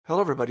Hello,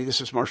 everybody. This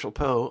is Marshall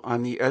Poe.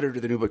 I'm the editor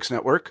of the New Books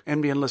Network.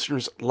 NBN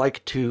listeners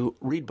like to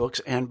read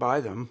books and buy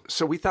them.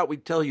 So we thought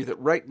we'd tell you that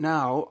right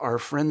now, our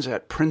friends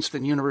at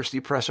Princeton University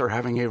Press are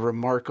having a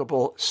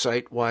remarkable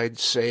site-wide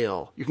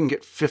sale. You can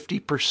get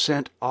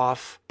 50%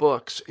 off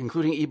books,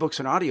 including ebooks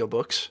and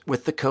audiobooks,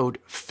 with the code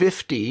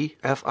 50,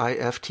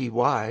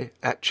 F-I-F-T-Y,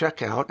 at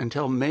checkout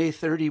until May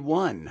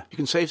 31. You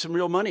can save some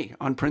real money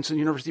on Princeton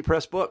University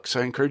Press books.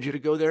 I encourage you to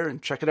go there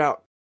and check it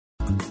out.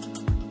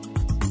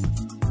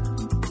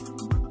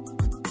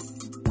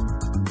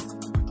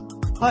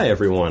 Hi,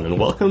 everyone, and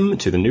welcome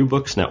to the New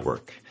Books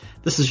Network.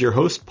 This is your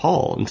host,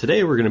 Paul, and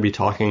today we're going to be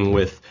talking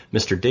with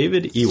Mr.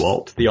 David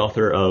Ewalt, the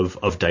author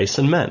of Dice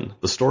and Men,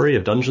 the story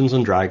of Dungeons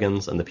 &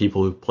 Dragons and the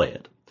people who play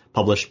it,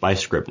 published by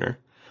Scribner.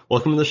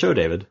 Welcome to the show,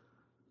 David.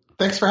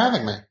 Thanks for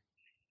having me.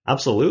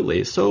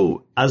 Absolutely.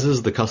 So, as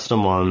is the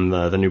custom on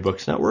the New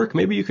Books Network,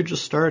 maybe you could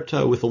just start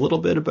with a little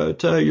bit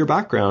about your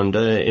background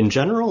in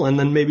general, and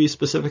then maybe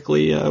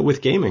specifically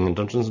with gaming and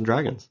Dungeons &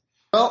 Dragons.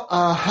 Well,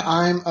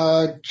 I'm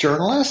a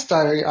journalist.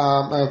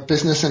 I'm a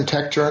business and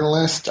tech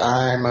journalist.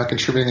 I'm a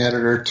contributing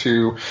editor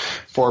to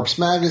Forbes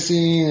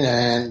magazine,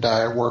 and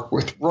I work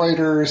with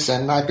Reuters,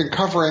 and I've been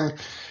covering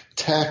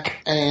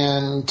tech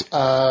and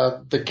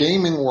the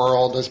gaming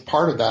world as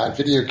part of that,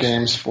 video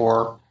games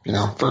for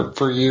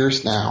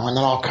years now. And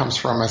that all comes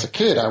from, as a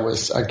kid, I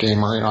was a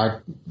gamer. I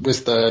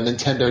was the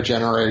Nintendo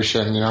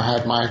generation,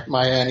 had my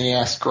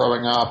NES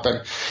growing up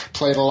and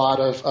played a lot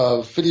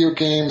of video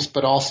games,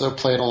 but also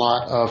played a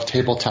lot of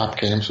tabletop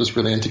games, was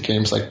really into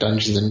games like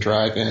Dungeons and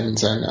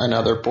Dragons and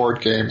other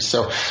board games.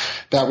 So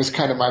that was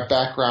kind of my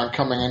background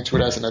coming into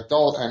it as an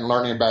adult and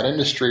learning about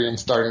industry and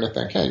starting to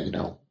think, hey,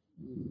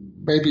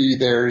 maybe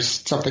there's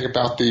something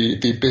about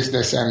the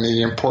business and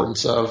the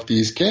importance of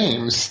these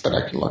games that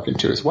I can look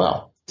into as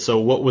well. So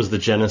what was the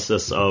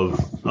genesis of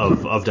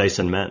Dice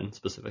and Men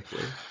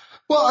specifically?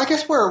 Well, I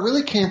guess where it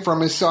really came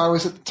from is, so I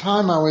was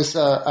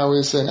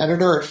an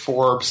editor at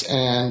Forbes,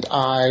 and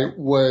I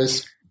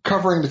was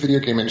covering the video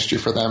game industry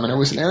for them, and it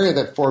was an area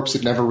that Forbes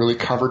had never really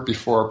covered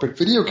before. But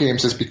video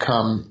games has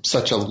become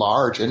such a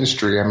large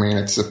industry. I mean,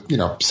 it's a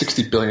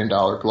 $60 billion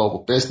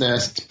global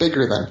business. It's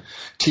bigger than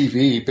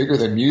TV, bigger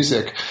than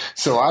music.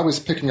 So I was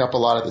picking up a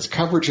lot of this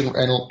coverage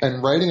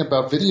and writing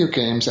about video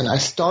games, and I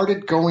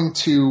started going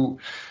to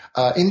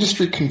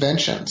industry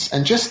conventions,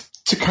 and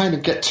just to kind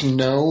of get to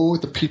know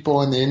the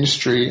people in the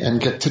industry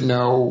and get to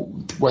know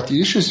what the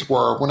issues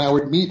were. When I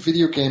would meet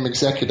video game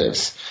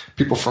executives,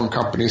 people from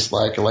companies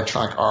like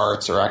Electronic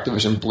Arts or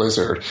Activision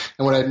Blizzard,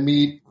 and when I'd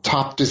meet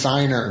top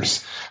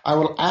designers, I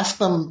would ask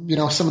them,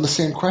 some of the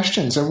same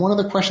questions. And one of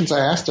the questions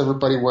I asked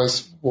everybody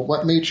was, well,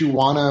 what made you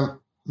want to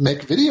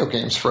make video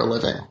games for a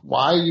living?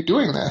 Why are you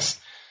doing this?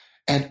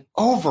 And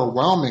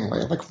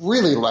overwhelmingly, 8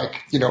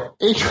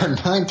 or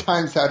 9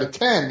 times out of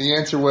 10, the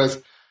answer was,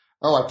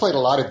 oh, I played a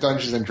lot of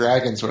Dungeons and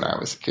Dragons when I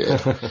was a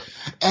kid.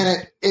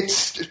 And it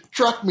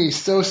struck me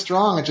so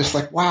strong. And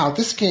just wow,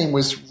 this game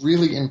was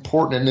really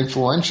important and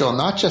influential,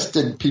 not just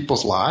in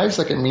people's lives.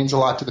 It means a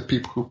lot to the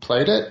people who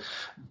played it.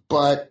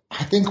 But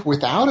I think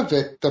without of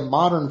it, the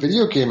modern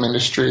video game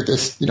industry,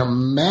 this,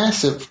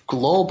 massive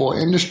global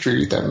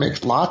industry that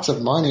makes lots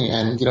of money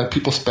and,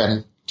 people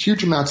spend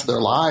huge amounts of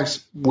their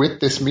lives with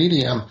this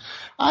medium,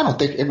 I don't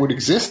think it would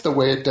exist the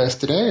way it does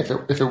today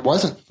if it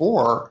wasn't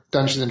for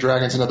Dungeons &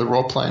 Dragons and other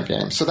role-playing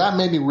games. So that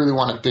made me really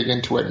want to dig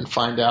into it and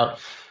find out,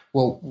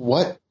 well,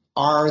 what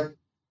are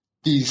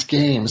these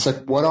games?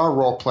 What are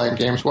role-playing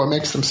games? What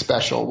makes them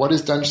special? What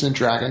is Dungeons &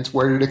 Dragons?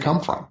 Where did it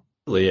come from?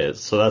 It really is.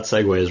 So that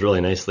segues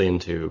really nicely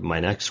into my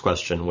next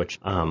question, which,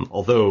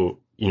 although,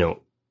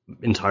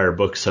 entire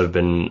books have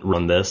been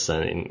run this,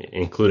 and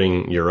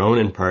including your own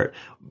in part,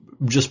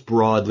 just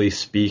broadly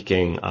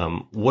speaking,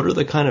 what are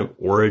the kind of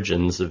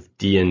origins of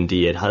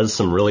D&D? It has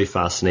some really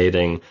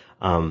fascinating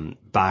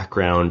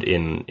background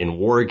in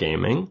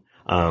wargaming,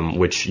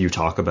 which you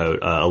talk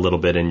about a little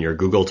bit in your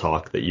Google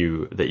talk that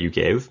you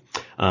gave.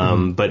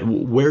 But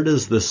where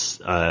does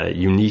this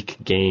unique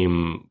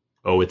game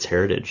owe its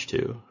heritage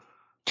to?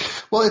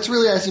 Well, it's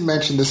really, as you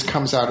mentioned, this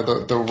comes out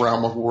of the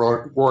realm of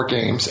war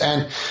games.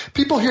 And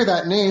people hear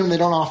that name, they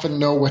don't often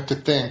know what to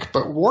think.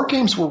 But war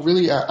games were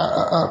really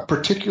a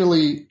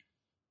particularly,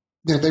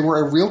 they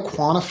were a real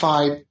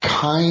quantified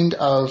kind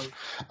of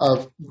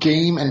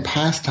game and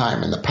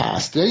pastime in the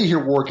past. Today you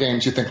hear war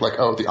games, you think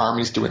the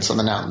army's doing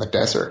something out in the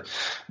desert.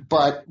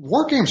 But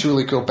war games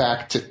really go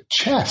back to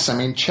chess. I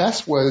mean,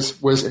 chess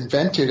was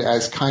invented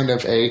as kind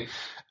of a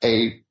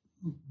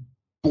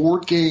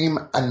board game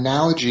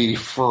analogy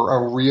for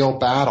a real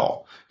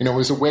battle. It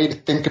was a way to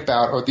think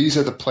about, these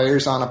are the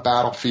players on a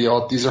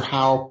battlefield. These are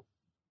how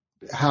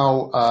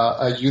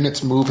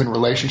units move in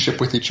relationship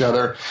with each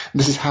other. And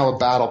this is how a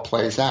battle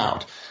plays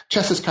out.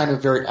 Chess is kind of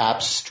a very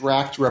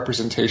abstract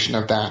representation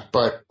of that.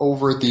 But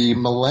over the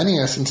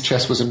millennia since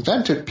chess was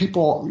invented,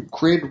 people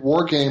created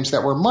war games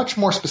that were much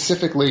more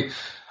specifically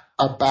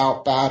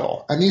about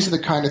battle. And these are the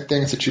kind of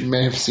things that you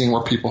may have seen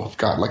where people have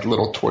got like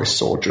little toy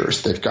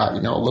soldiers. They've got,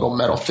 a little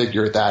metal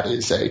figure that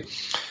is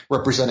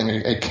representing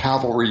a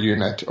cavalry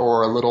unit,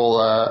 or a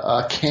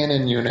little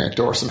cannon unit,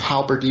 or some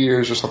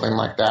halberdiers or something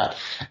like that.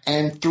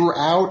 And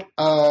throughout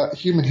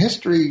human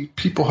history,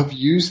 people have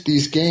used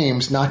these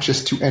games not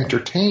just to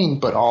entertain,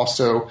 but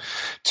also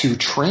to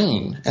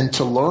train and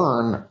to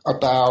learn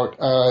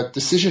about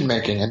decision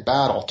making and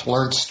battle, to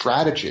learn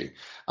strategy.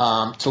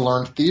 To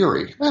learn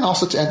theory, and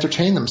also to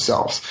entertain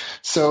themselves.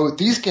 So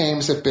these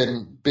games have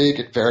been big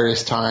at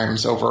various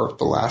times over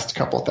the last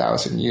couple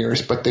thousand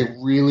years, but they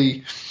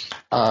really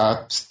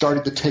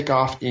started to take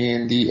off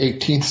in the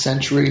 18th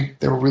century.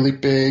 They were really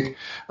big.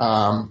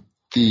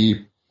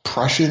 The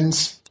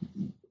Prussians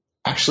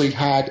actually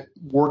had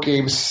war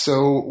games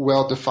so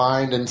well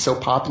defined and so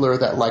popular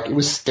that like it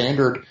was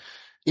standard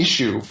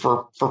issue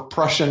for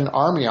Prussian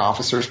army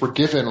officers were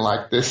given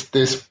like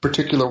this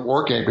particular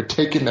war game to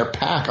take in their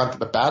pack onto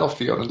the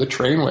battlefield and to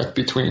train with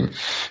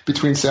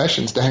between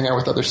sessions to hang out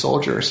with other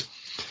soldiers.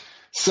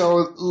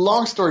 So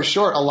long story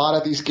short, a lot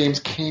of these games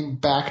came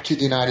back to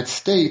the United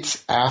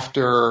States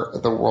after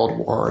the World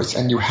Wars,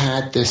 and you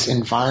had this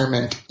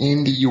environment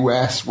in the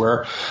U.S.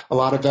 where a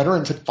lot of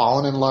veterans had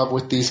fallen in love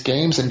with these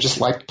games and just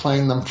liked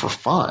playing them for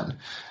fun.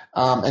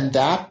 And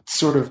that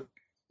sort of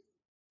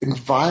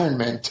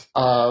environment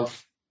of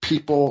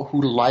people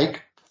who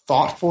like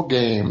thoughtful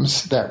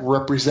games that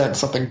represent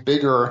something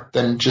bigger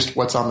than just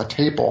what's on the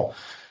table.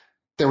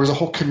 There was a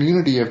whole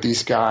community of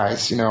these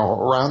guys,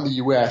 around the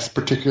U.S.,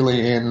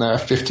 particularly in the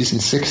 50s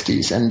and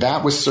 60s, and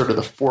that was sort of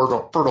the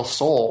fertile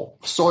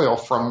soil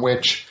from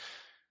which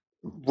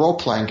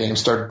role-playing games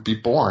started to be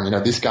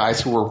born. These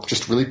guys who were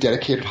just really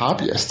dedicated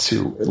hobbyists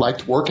who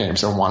liked war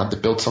games and wanted to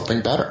build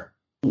something better.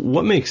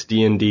 What makes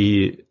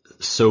D&D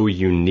so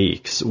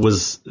unique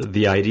was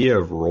the idea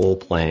of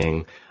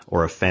role-playing,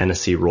 or a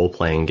fantasy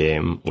role-playing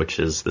game, which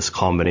is this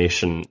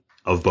combination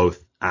of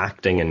both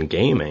acting and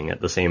gaming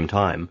at the same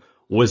time.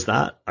 Was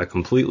that a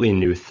completely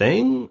new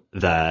thing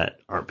that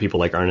people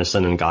like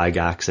Arneson and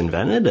Gygax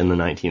invented in the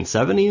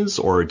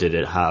 1970s, or did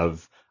it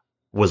have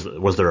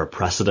was there a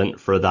precedent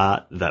for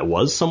that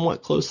was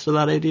somewhat close to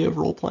that idea of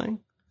role-playing?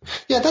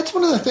 Yeah, that's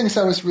one of the things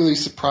I was really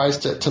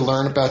surprised to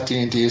learn about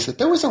D&D, is that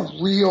there was a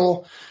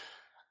real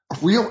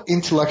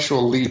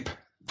intellectual leap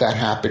that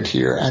happened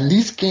here. And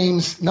these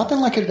games, nothing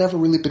like it had ever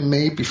really been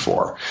made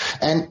before.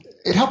 And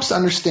it helps to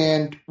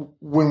understand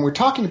when we're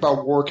talking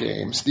about war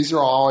games, these are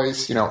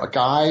always, a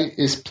guy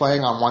is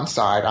playing on one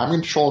side. I'm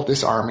in control of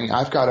this army.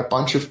 I've got a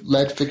bunch of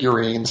lead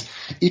figurines.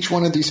 Each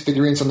one of these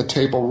figurines on the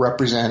table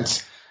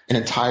represents an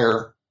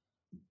entire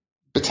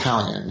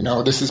battalion.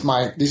 These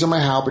are my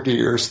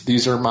halberdiers.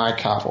 These are my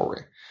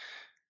cavalry.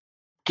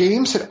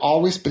 Games had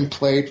always been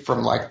played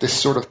from like this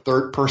sort of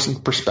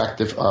third-person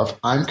perspective of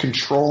I'm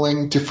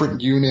controlling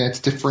different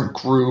units, different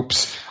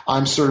groups.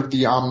 I'm sort of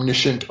the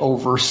omniscient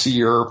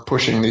overseer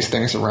pushing these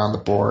things around the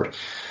board.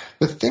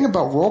 The thing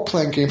about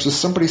role-playing games is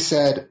somebody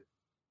said,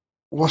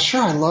 well,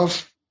 sure, I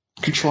love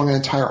controlling an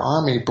entire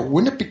army, but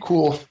wouldn't it be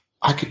cool if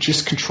I could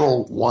just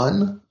control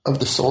one of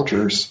the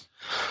soldiers?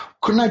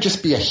 Couldn't I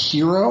just be a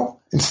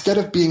hero? Instead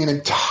of being an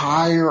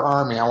entire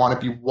army, I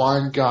want to be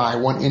one guy,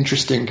 one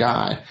interesting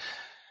guy.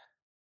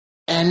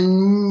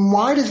 And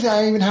why does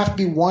that even have to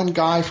be one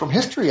guy from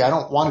history? I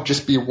don't want to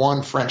just be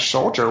one French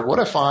soldier. What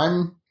if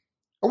I'm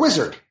a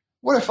wizard?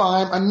 What if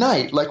I'm a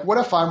knight? Like, what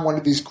if I'm one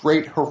of these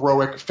great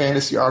heroic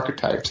fantasy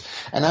archetypes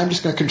and I'm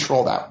just going to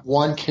control that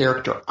one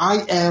character?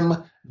 I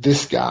am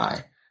this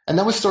guy. And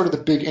that was sort of the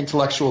big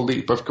intellectual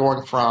leap of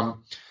going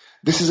from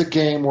this is a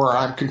game where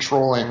I'm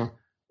controlling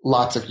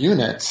lots of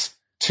units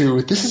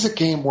to this is a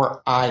game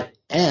where I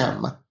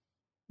am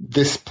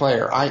this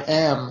player. I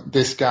am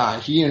this guy.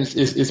 He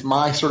is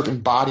my sort of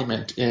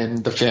embodiment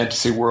in the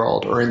fantasy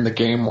world or in the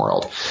game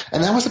world.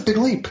 And that was a big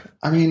leap.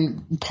 I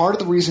mean, part of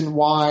the reason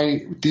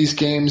why these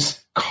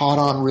games caught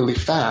on really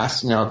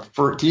fast,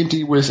 for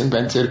D&D was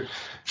invented,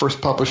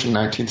 first published in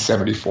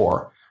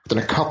 1974.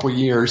 Within a couple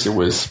years, it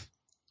was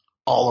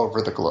all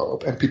over the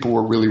globe and people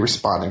were really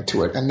responding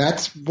to it. And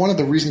that's one of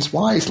the reasons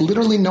why is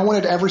literally no one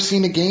had ever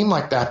seen a game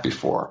like that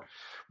before,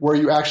 where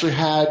you actually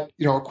had,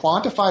 a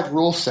quantified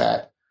rule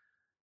set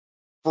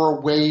for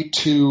a way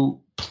to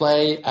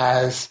play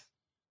as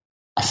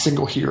a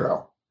single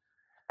hero.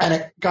 And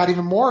it got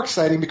even more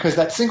exciting because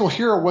that single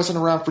hero wasn't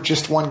around for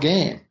just one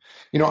game.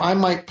 I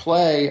might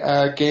play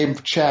a game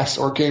of chess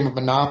or a game of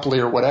Monopoly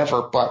or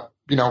whatever, but,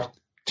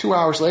 2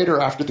 hours later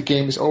after the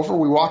game is over,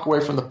 we walk away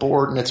from the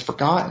board and it's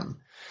forgotten.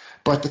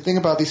 But the thing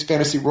about these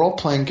fantasy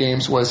role-playing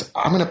games was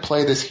I'm going to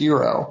play this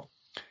hero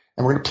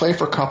and we're going to play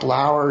for a couple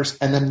hours.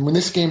 And then when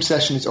this game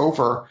session is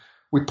over,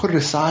 we put it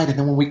aside. And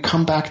then when we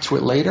come back to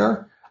it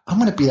later, I'm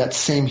going to be that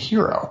same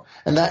hero.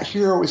 And that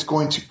hero is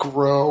going to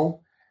grow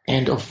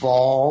and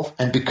evolve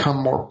and become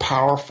more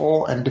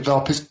powerful and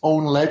develop his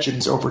own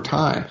legends over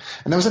time.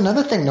 And that was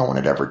another thing no one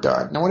had ever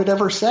done. No one had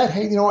ever said,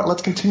 hey, you know what,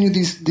 let's continue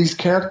these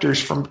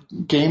characters from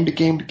game to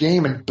game to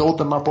game and build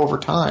them up over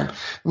time.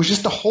 It was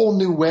just a whole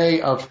new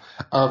way of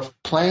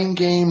playing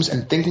games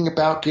and thinking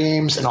about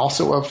games, and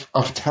also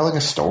of telling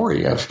a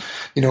story, of,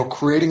 you know,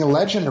 creating a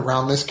legend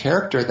around this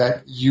character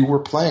that you were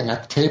playing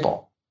at the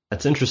table.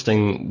 It's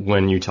interesting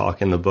when you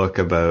talk in the book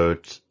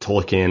about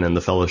Tolkien and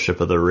the Fellowship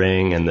of the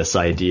Ring and this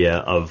idea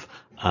of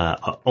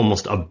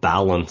almost a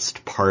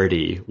balanced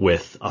party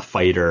with a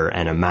fighter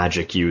and a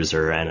magic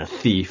user and a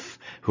thief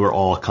who are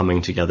all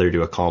coming together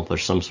to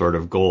accomplish some sort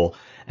of goal.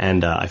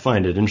 And I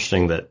find it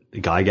interesting that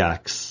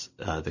Gygax,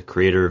 the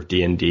creator of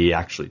D&D,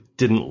 actually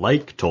didn't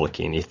like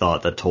Tolkien. He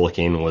thought that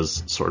Tolkien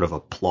was sort of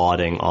a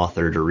plodding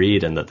author to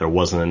read and that there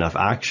wasn't enough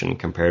action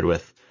compared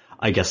with,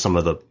 I guess, some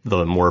of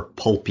the more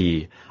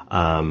pulpy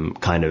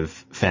kind of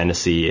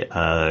fantasy,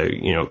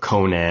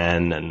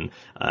 Conan and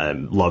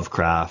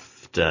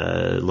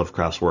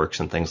Lovecraft's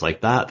works and things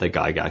like that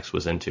Gygax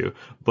was into.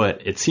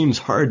 But it seems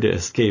hard to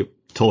escape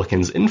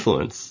Tolkien's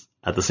influence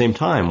at the same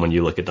time when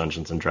you look at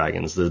Dungeons and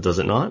Dragons, does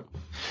it not?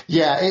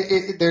 Yeah,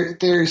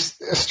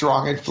 there's a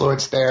strong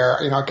influence there.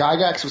 You know,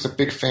 Gygax was a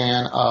big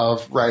fan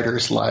of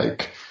writers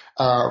like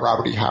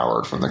Robert E.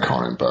 Howard from the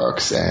Conan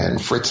books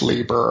and Fritz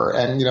Leiber,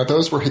 and, you know,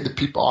 those were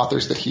the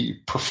authors that he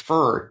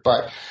preferred.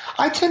 But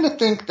I tend to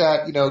think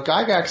that, you know,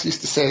 Gygax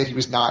used to say that he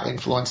was not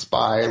influenced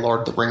by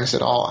Lord of the Rings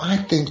at all.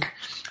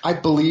 I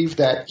believe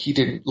that he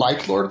didn't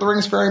like Lord of the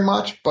Rings very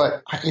much,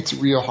 but it's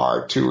real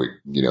hard to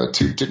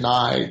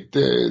deny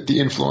the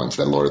influence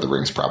that Lord of the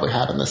Rings probably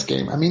had in this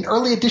game. I mean,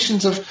 early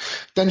editions of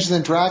Dungeons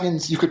and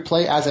Dragons, you could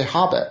play as a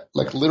hobbit.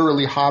 Like,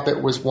 literally,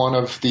 hobbit was one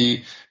of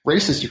the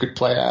races you could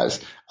play as.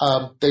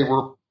 They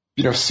were,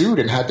 you know, sued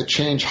and had to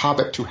change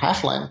hobbit to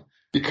halfling,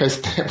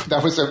 because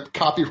that was a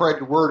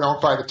copyrighted word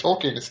owned by the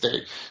Tolkien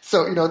estate.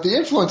 So, you know, the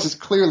influence is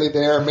clearly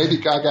there. Maybe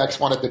Gygax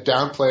wanted to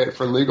downplay it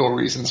for legal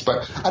reasons,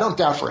 but I don't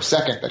doubt for a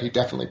second that he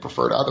definitely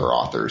preferred other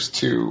authors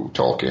to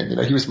Tolkien. You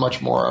know, he was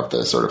much more of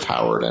the sort of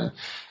Howard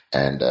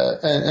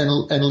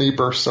and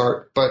Lieber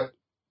sort. But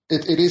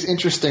it is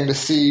interesting to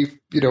see,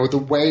 you know, the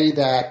way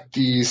that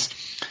these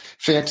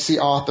fantasy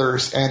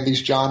authors and these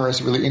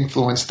genres really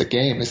influence the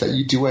game, is that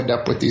you do end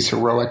up with these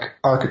heroic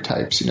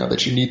archetypes, you know,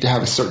 that you need to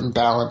have a certain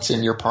balance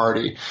in your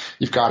party.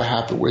 You've got to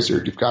have the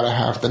wizard, you've got to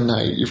have the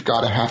knight, you've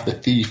got to have the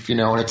thief, you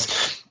know, and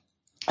it's,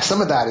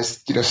 some of that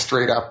is, you know,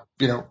 straight up,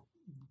 you know,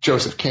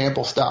 Joseph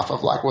Campbell stuff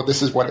of like, well,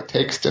 this is what it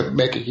takes to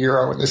make a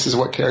hero and this is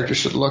what characters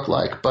should look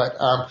like. But,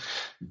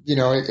 you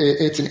know,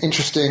 it's an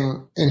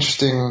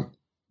interesting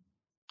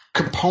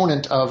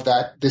component of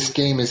that. This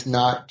game is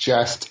not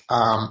just,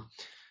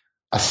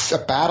 a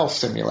battle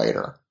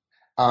simulator.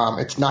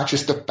 It's not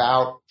just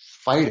about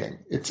fighting.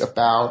 It's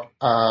about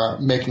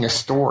making a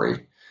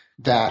story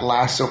that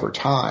lasts over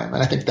time.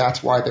 And I think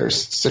that's why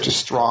there's such a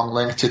strong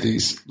link to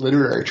these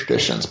literary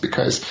traditions,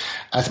 because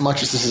as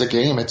much as this is a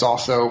game, it's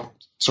also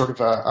sort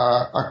of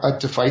a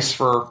device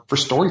for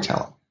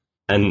storytelling.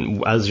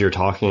 And as you're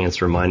talking,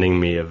 it's reminding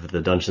me of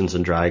the Dungeons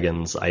and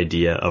Dragons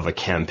idea of a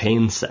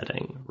campaign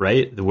setting,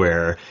 right?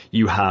 Where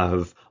you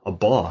have a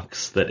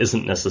box that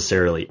isn't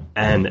necessarily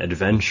an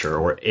adventure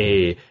or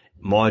a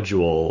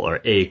module or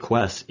a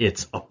quest.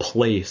 It's a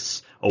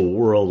place, a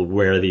world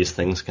where these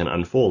things can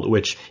unfold,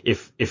 which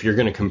if you're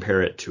going to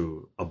compare it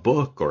to a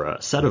book or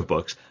a set of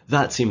books,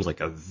 that seems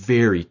like a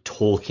very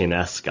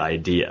Tolkien-esque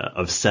idea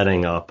of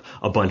setting up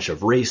a bunch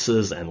of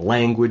races and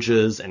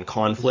languages and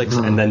conflicts,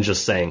 and then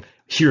just saying,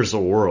 here's a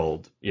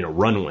world, you know,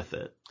 run with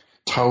it.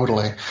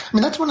 Totally. I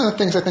mean, that's one of the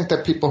things I think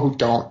that people who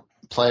don't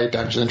play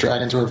Dungeons and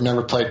Dragons or have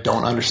never played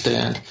don't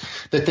understand.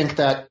 They think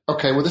that,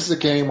 okay, well, this is a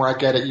game where I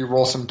get it, you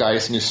roll some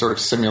dice and you sort of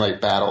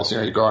simulate battles, you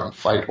know, you go out and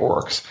fight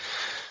orcs.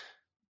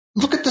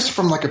 Look at this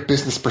from like a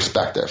business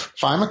perspective.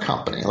 If I'm a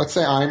company, let's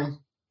say I'm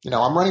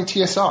running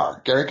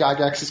TSR, Gary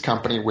Gygax's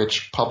company,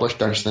 which published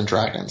Dungeons and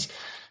Dragons.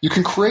 You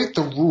can create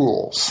the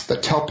rules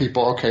that tell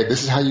people, okay,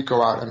 this is how you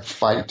go out and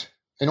fight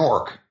an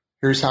orc.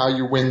 Here's how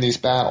you win these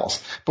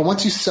battles. But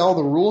once you sell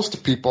the rules to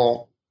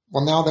people,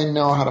 well, now they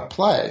know how to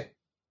play.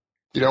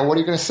 You know, what are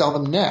you going to sell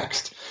them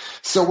next?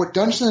 So what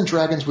Dungeons and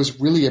Dragons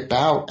was really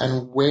about,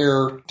 and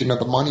where, you know,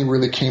 the money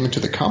really came into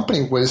the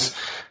company, was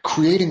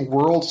creating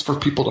worlds for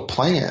people to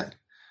play in.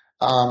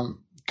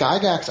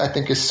 Gygax, I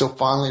think, is so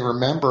fondly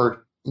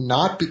remembered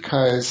not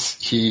because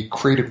he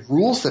created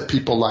rules that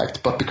people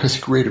liked, but because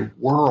he created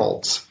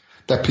worlds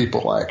that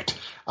people liked.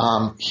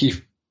 He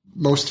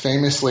most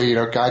famously, you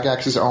know,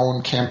 Gygax's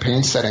own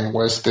campaign setting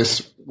was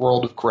this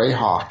world of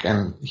Greyhawk,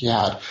 and he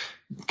had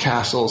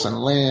castles and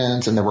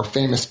lands, and there were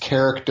famous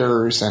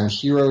characters and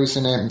heroes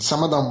in it, and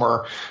some of them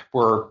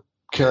were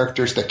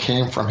characters that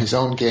came from his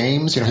own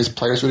games. You know, his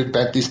players would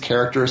invent these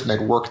characters and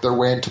they'd work their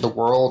way into the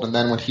world, and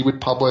then when he would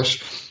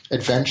publish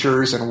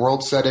adventures and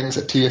world settings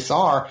at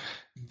TSR,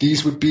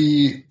 these would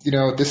be,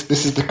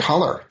 this is the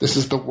color. This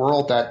is the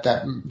world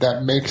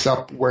that makes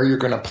up where you're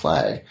going to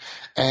play.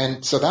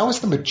 And so that was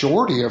the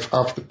majority of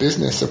the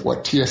business of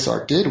what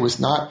TSR did, was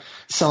not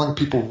selling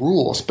people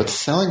rules, but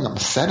selling them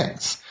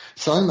settings,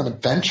 selling them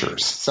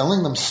adventures,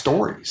 selling them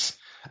stories.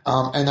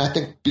 And I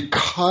think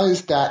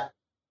because that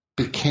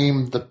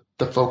became the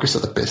focus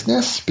of the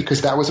business,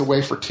 because that was a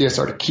way for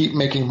TSR to keep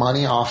making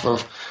money off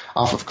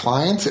of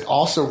clients, it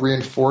also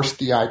reinforced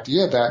the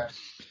idea that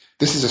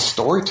this is a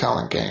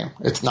storytelling game.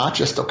 It's not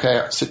just,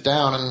 okay, sit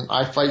down and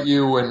I fight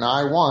you and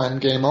I won,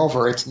 game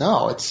over. It's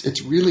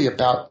really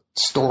about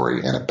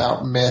story and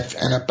about myth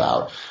and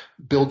about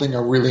building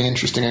a really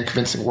interesting and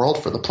convincing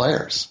world for the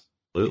players.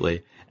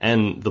 Absolutely.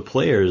 And the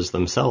players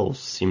themselves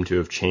seem to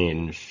have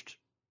changed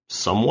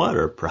somewhat,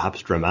 or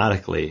perhaps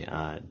dramatically,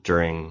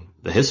 during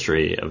the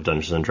history of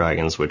Dungeons and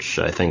Dragons, which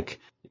I think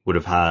would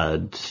have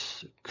had,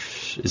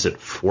 is it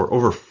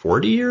over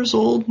 40 years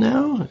old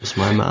now? Is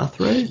my math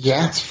right?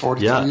 Yeah, it's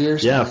 43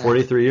 years. Yeah,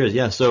 43 years.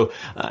 Yeah. So,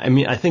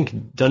 I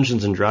think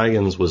Dungeons and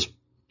Dragons was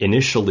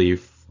initially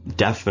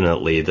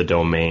definitely the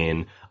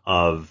domain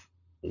of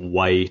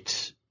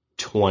white,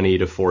 20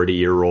 to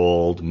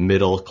 40-year-old,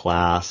 middle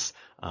class,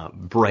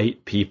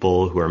 bright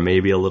people who are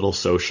maybe a little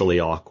socially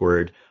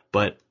awkward.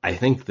 But I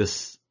think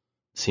this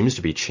seems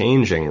to be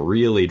changing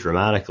really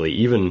dramatically,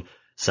 even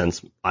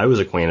since I was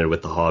acquainted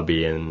with the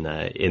hobby in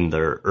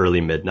the early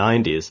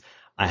mid-90s.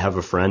 I have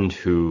a friend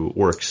who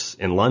works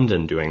in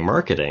London doing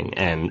marketing,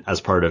 and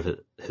as part of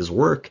his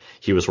work,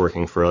 he was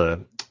working for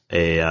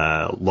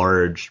a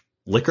large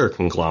liquor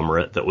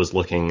conglomerate that was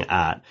looking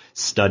at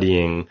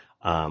studying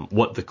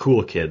what the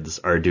cool kids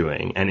are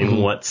doing and in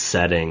what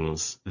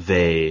settings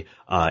they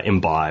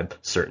imbibe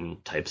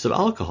certain types of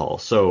alcohol.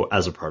 So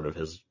as a part of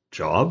his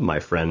job, my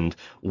friend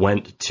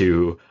went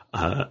to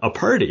a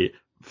party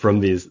from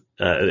these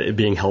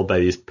being held by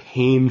these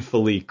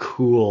painfully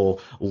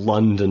cool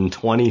London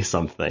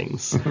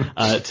 20-somethings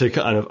to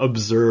kind of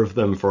observe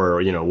them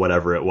for,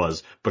 whatever it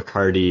was,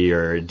 Bacardi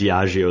or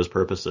Diageo's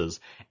purposes.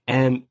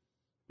 And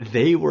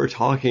they were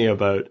talking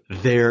about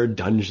their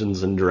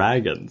Dungeons and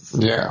Dragons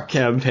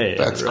campaign.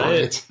 That's right.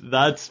 Great.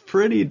 That's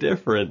pretty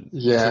different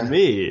to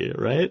me,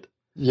 right?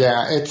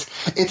 Yeah,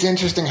 it's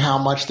interesting how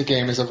much the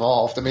game has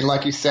evolved. I mean,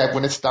 like you said,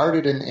 when it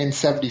started in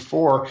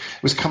 74, it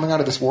was coming out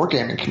of this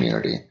wargaming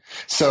community.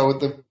 So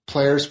the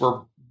players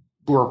were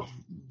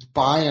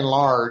by and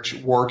large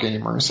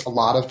wargamers. A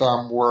lot of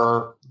them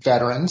were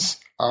veterans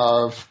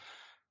of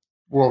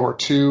World War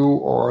II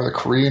or the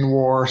Korean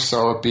War.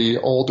 So it'd be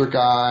older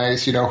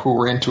guys, who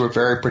were into a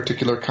very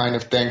particular kind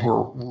of thing, who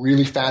were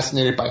really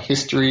fascinated by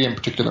history, in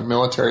particular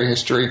military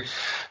history.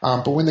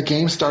 But when the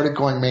game started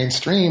going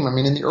mainstream, I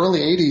mean, in the early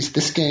 80s,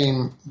 this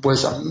game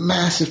was a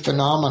massive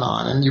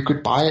phenomenon, and you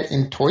could buy it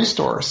in toy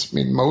stores. I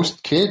mean,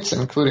 most kids,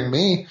 including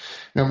me,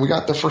 we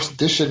got the first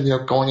edition,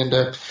 going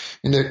into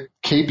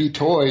KB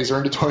Toys or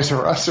into Toys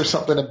R Us or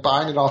something and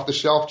buying it off the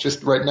shelf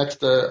just right next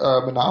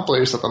to Monopoly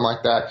or something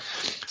like that.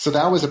 So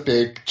that was a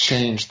big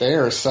change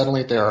there.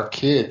 Suddenly there are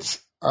kids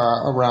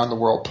around the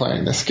world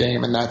playing this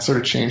game, and that sort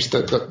of changed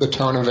the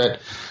tone of it.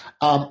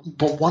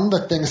 But one of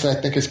the things that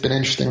I think has been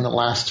interesting in the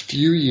last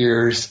few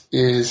years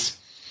is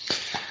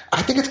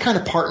I think it's kind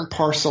of part and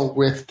parcel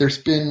with there's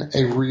been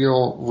a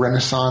real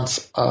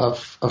renaissance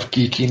of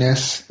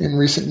geekiness in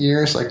recent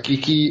years. Like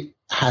geeky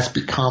has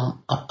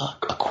become a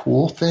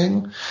cool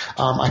thing.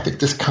 I think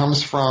this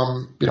comes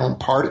from, in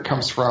part it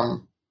comes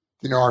from,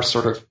 our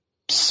sort of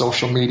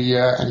social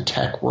media and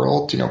tech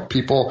world.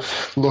 People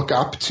look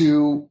up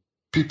to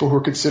people who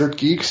are considered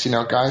geeks,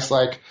 guys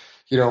like,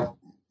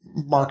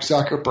 Mark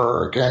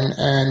Zuckerberg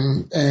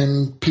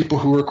and people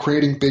who are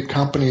creating big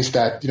companies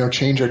that,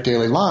 change our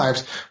daily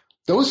lives.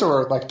 Those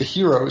are like the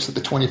heroes of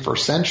the 21st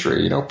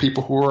century,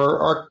 people who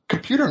are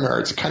computer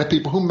nerds, the kind of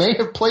people who may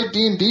have played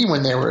D&D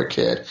when they were a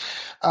kid.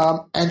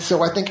 And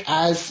so I think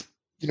as,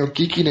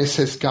 geekiness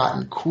has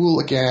gotten cool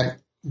again,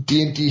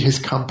 D&D has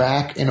come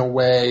back in a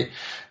way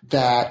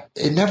that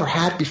it never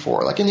had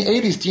before. Like in the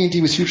 80s, D&D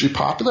was hugely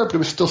popular, but it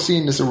was still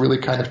seen as a really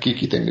kind of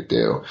geeky thing to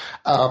do.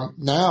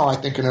 Now I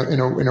think in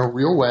a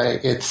real way,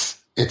 it's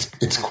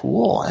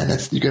cool,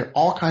 and you get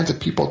all kinds of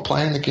people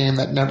playing the game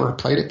that never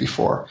played it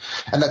before.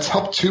 And that's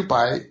helped too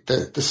by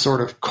the sort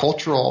of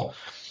cultural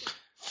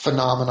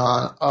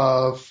phenomenon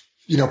of,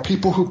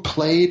 people who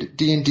played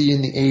D&D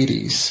in the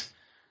 80s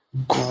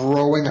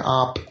growing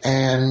up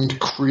and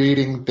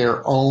creating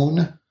their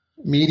own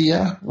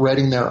media,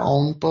 writing their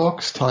own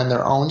books, telling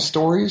their own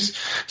stories.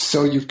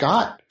 So you've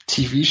got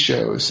TV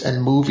shows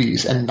and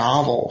movies and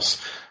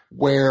novels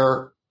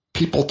where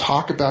people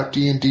talk about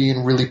D&D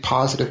in really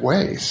positive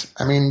ways.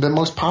 I mean, the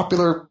most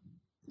popular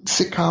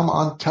sitcom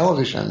on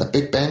television, The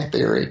Big Bang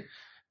Theory,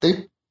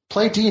 they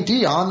play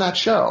D&D on that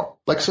show.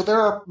 Like, so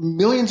there are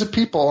millions of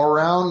people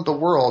around the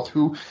world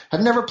who have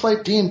never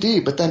played D&D,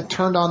 but then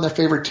turned on their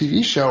favorite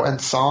TV show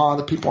and saw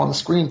the people on the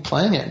screen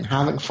playing it and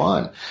having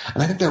fun.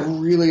 And I think that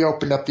really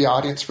opened up the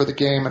audience for the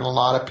game, and a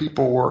lot of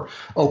people were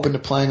open to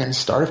playing it and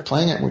started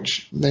playing it,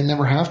 which they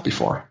never have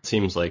before. It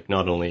seems like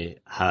not only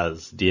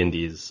has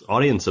D&D's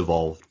audience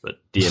evolved, but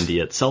D&D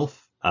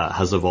itself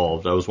has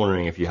evolved. I was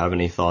wondering if you have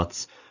any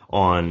thoughts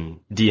on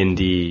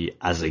D&D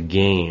as a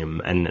game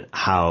and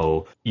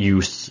how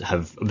you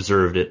have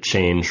observed it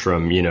change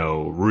from,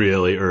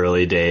 really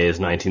early days,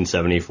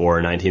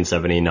 1974,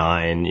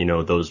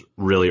 1979, those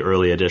really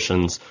early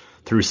editions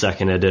through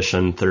second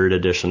edition, third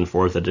edition,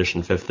 fourth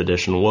edition, fifth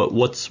edition.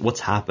 What's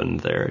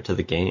happened there to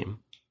the game?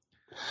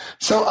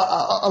 So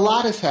a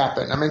lot has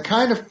happened. I mean,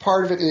 kind of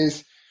part of it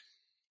is,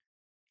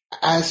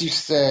 as you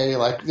say,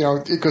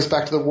 it goes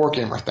back to the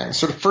wargamer thing.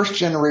 So the first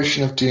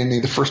generation of D&D,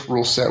 the first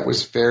rule set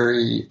was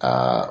very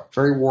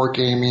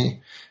wargamey,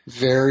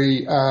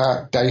 very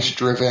dice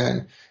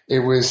driven. It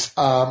was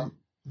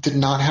did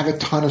not have a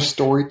ton of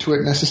story to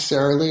it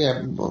necessarily.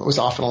 It was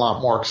often a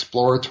lot more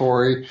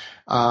exploratory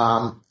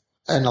and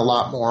a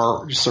lot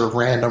more sort of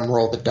random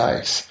roll the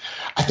dice.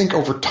 I think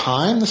over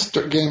time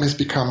the game has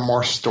become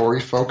more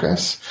story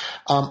focused.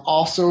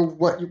 Also,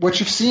 what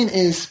you've seen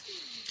is,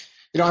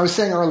 I was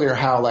saying earlier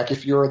how,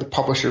 if you're the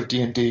publisher of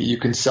D&D, you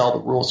can sell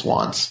the rules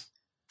once,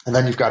 and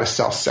then you've got to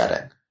sell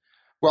setting.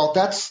 Well,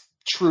 that's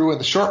true in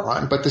the short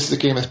run, but this is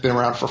a game that's been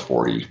around for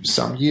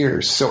 40-some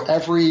years. So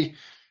every,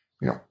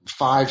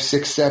 5,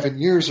 6, 7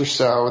 years or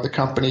so, the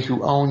company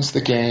who owns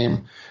the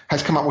game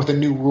has come up with a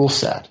new rule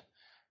set.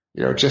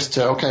 Just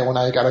to,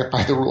 now you got to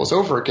buy the rules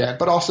over again,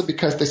 but also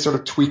because they sort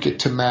of tweak it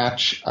to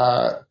match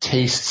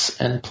tastes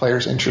and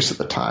players' interests at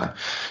the time.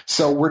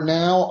 So we're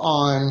now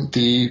on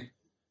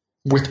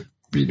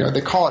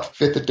they call it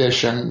 5th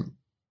edition.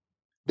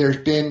 There's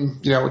been,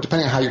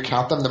 depending on how you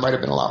count them, there might have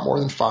been a lot more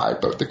than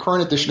 5, but the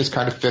current edition is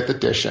kind of 5th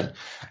edition.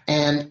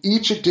 And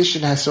each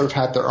edition has sort of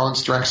had their own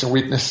strengths and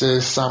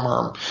weaknesses. Some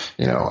are,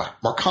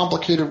 more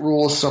complicated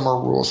rules, some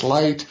are rules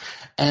light.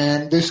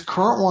 And this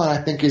current one, I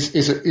think,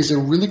 is a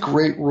really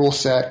great rule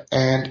set.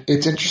 And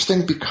it's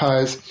interesting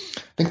because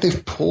I think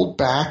they've pulled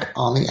back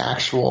on the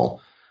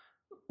actual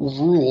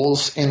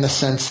rules in the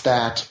sense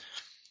that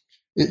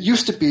it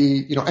used to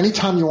be,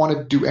 anytime you want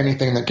to do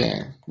anything in the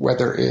game,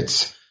 whether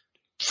it's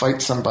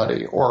fight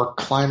somebody or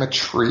climb a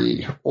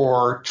tree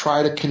or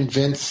try to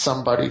convince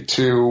somebody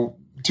to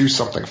do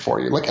something for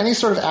you, like any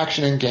sort of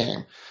action in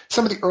game,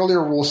 some of the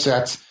earlier rule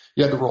sets,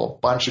 you had to roll a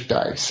bunch of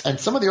dice. And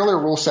some of the earlier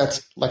rule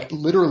sets,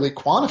 literally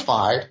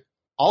quantified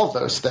all of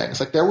those things.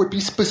 There would be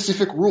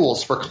specific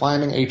rules for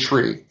climbing a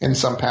tree in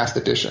some past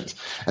editions.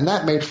 And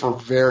that made for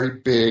very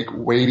big,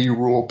 weighty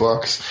rule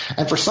books.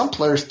 And for some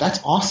players, that's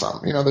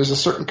awesome. There's a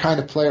certain kind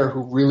of player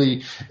who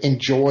really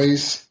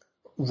enjoys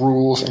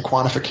rules and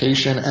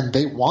quantification, and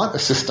they want a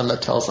system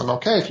that tells them,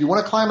 okay, if you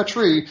want to climb a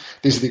tree,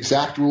 these are the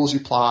exact rules you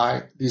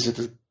apply. These are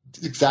the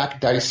exact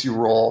dice you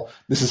roll.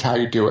 This is how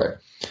you do it.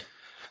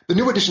 The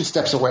new edition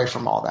steps away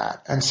from all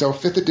that. And so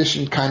 5th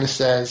edition kind of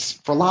says,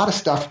 for a lot of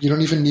stuff, you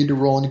don't even need to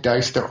roll any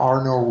dice. There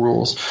are no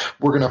rules.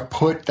 We're going to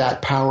put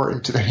that power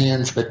into the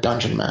hands of the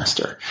dungeon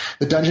master.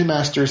 The dungeon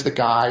master is the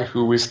guy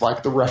who is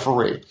like the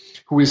referee,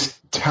 who is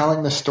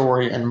telling the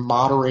story and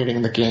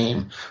moderating the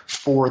game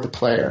for the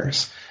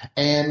players.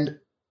 And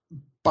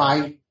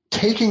by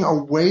taking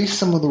away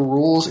some of the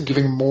rules and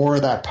giving more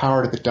of that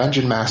power to the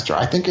dungeon master,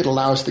 I think it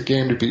allows the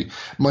game to be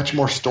much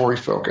more story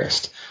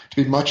focused,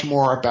 to be much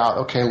more about,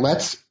 okay,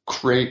 let's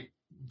create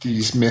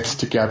these myths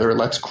together.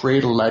 Let's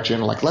create a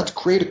legend. Let's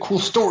create a cool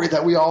story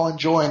that we all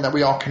enjoy and that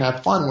we all can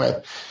have fun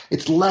with.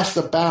 It's less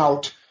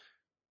about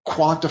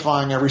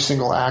quantifying every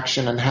single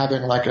action and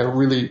having a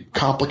really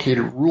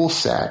complicated rule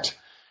set.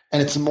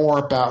 And it's more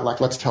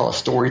about let's tell a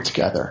story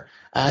together.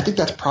 And I think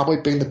that's probably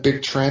been the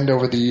big trend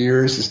over the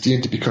years, is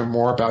D&D become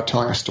more about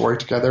telling a story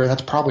together. And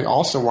that's probably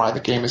also why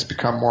the game has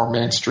become more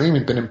mainstream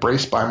and been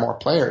embraced by more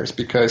players,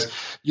 because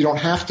you don't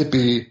have to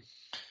be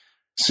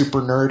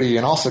super nerdy,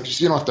 and also just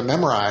you don't have to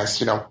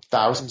memorize,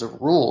 thousands of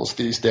rules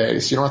these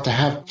days. You don't have to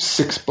have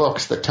 6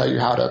 books that tell you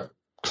how to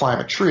climb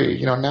a tree.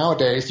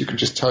 Nowadays you can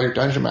just tell your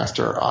dungeon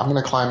master, I'm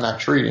going to climb that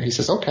tree. And he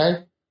says,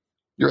 okay,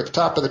 you're at the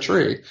top of the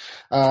tree.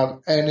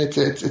 And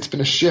it's been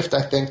a shift,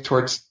 I think,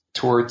 towards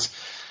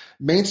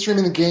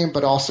mainstreaming the game,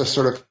 but also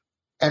sort of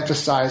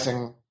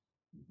emphasizing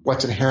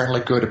what's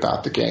inherently good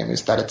about the game,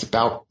 is that it's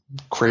about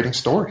creating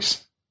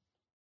stories.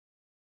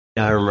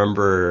 Yeah, I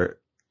remember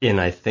in,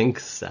 I think,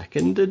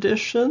 2nd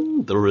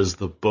edition, there was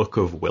the Book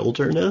of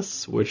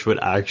Wilderness, which would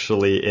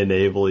actually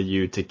enable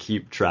you to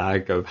keep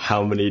track of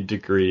how many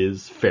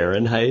degrees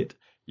Fahrenheit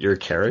your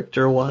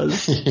character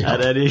was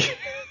at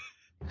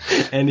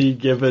any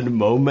given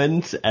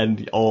moment,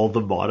 and all the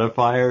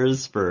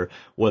modifiers for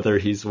whether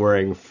he's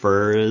wearing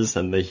furs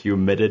and the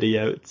humidity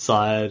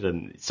outside.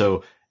 And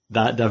so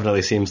that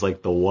definitely seems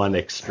like the one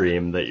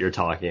extreme that you're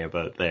talking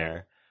about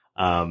there.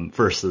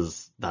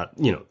 Versus that,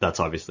 that's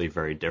obviously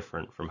very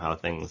different from how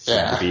things seem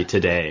to be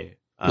today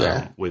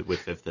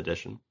with 5th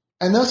edition.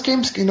 And those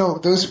games,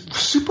 those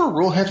super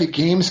rule-heavy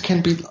games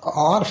can be a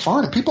lot of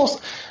fun. And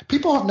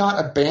people have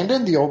not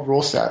abandoned the old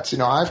rule sets.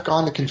 I've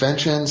gone to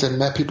conventions and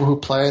met people who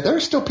play. There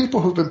are still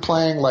people who've been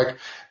playing like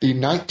the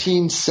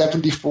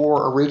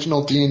 1974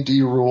 original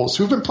D&D rules,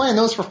 who've been playing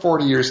those for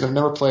 40 years and have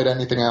never played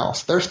anything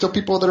else. There are still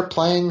people that are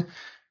playing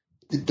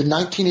the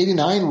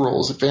 1989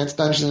 rules, Advanced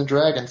Dungeons and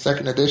Dragons,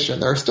 2nd edition.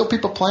 There are still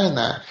people playing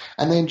that,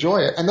 and they enjoy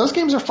it. And those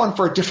games are fun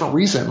for a different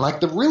reason. Like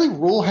the really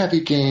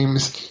rule-heavy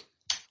games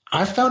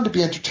I've found to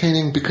be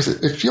entertaining because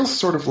it feels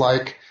sort of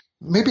like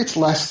maybe it's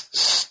less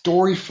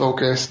story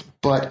focused,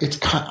 but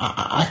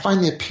I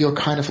find the appeal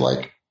kind of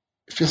like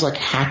it feels like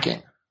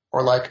hacking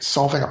or like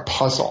solving a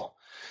puzzle.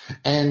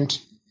 And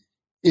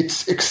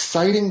it's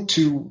exciting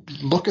to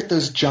look at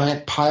those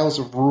giant piles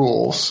of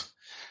rules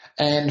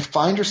and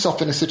find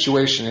yourself in a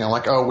situation,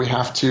 like, oh, we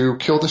have to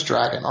kill this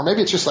dragon, or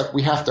maybe it's just like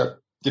we have to,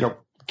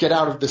 get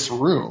out of this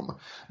room.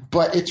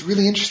 But it's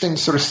really interesting to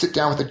sort of sit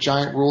down with a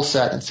giant rule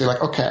set and say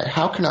like, okay,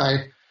 how can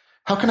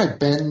I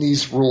bend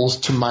these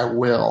rules to my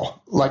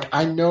will? Like,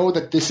 I know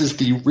that this is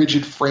the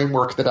rigid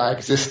framework that I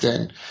exist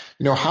in.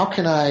 How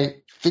can I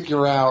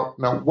figure out,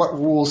 what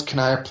rules can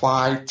I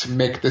apply to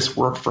make this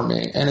work for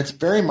me? And it's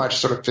very much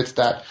sort of fits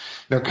that,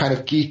 kind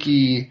of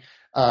geeky,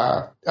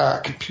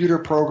 computer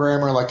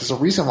programmer. Like, there's a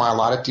reason why a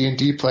lot of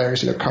D&D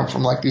players, come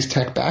from like these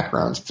tech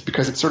backgrounds. It's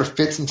because it sort of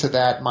fits into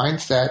that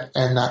mindset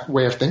and that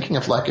way of thinking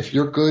of like, if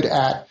you're good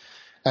at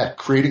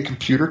creating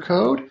computer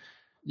code,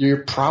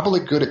 you're probably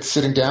good at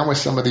sitting down with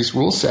some of these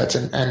rule sets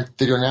and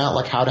figuring out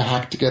like how to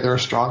hack together a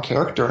strong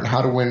character and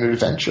how to win an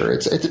adventure.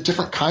 It's a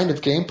different kind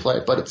of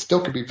gameplay, but it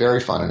still can be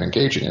very fun and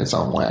engaging in its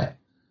own way.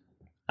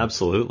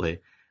 Absolutely.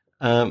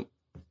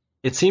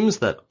 It seems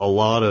that a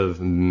lot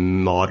of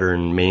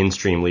modern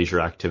mainstream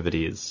leisure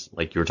activities,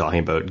 like you were talking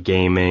about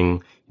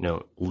gaming,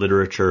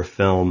 literature,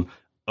 film,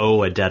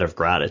 owe a debt of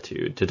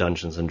gratitude to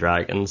Dungeons and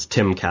Dragons.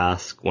 Tim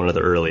Kask, one of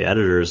the early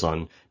editors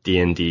on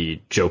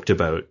D&D, joked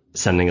about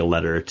sending a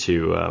letter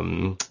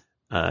to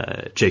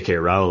J.K.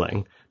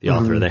 Rowling, the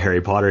author of the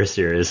Harry Potter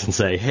series, and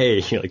say,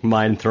 hey,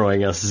 mind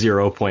throwing us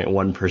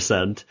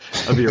 0.1%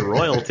 of your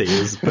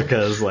royalties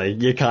because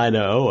you kind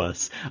of owe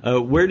us.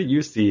 Where do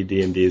you see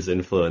D&D's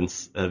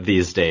influence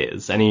these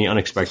days? Any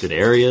unexpected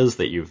areas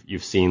that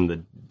you've seen the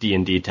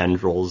D&D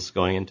tendrils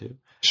going into?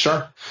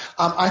 Sure.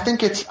 I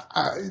think it's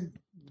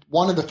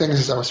one of the things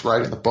as I was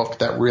writing the book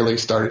that really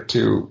started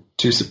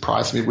to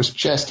surprise me was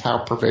just how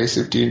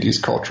pervasive D&D's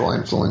cultural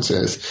influence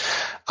is.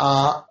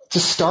 To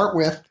start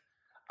with,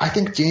 I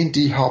think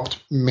D&D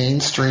helped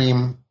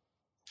mainstream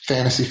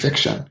fantasy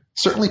fiction.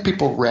 Certainly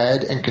people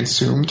read and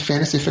consumed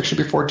fantasy fiction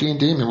before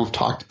D&D. I mean, we've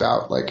talked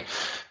about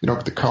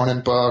the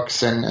Conan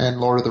books and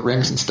Lord of the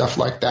Rings and stuff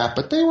like that,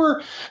 but they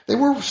were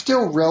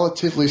still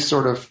relatively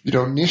sort of,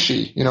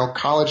 niche-y,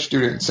 college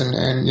students and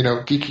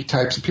geeky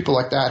types and people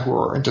like that who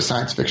are into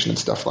science fiction and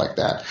stuff like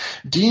that.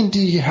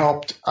 D&D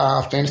helped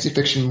fantasy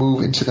fiction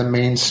move into the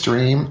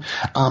mainstream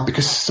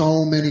because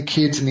so many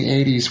kids in the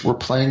 80s were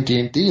playing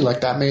D&D.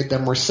 Like, that made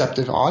them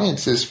receptive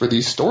audiences for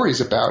these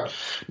stories about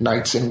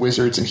knights and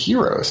wizards and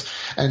heroes.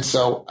 And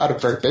so at a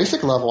very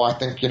basic level, I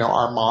think,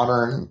 our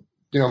modern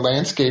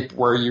landscape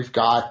where you've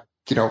got,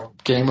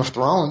 Game of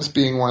Thrones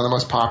being one of the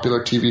most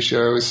popular TV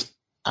shows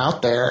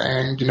out there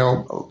and,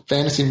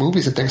 fantasy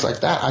movies and things like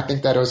that. I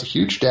think that owes a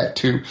huge debt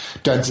to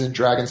Dungeons and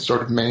Dragons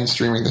sort of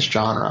mainstreaming this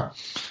genre.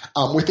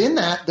 Within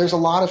that, there's a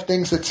lot of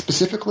things that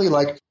specifically,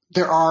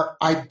 there are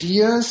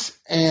ideas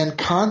and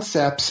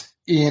concepts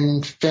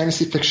in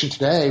fantasy fiction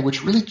today,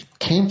 which really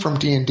came from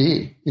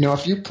D&D.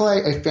 If you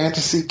play a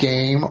fantasy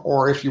game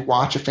or if you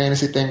watch a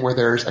fantasy thing where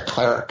there's a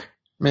cleric,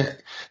 I mean,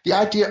 the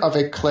idea of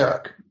a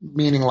cleric,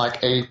 meaning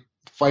like a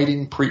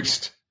fighting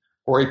priest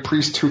or a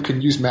priest who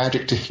can use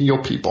magic to heal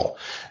people,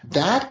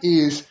 that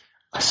is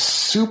a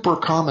super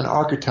common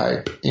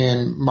archetype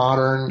in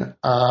modern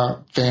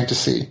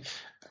fantasy.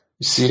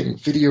 You see it in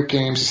video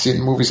games, you see it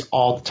in movies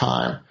all the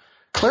time.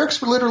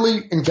 Clerics were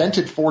literally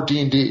invented for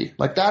D&D.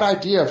 Like, that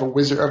idea of a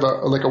wizard,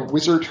 a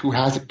wizard who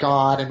has a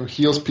god and who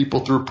heals people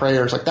through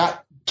prayers, like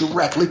that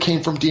directly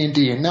came from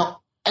D&D. And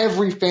now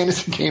every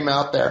fantasy game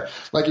out there,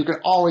 you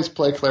can always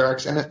play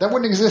clerics, and that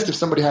wouldn't exist if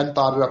somebody hadn't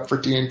thought it up for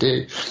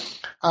D&D.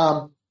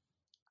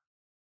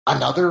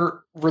 Another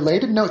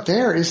related note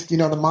there is,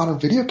 the modern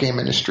video game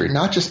industry,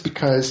 not just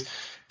because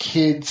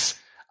kids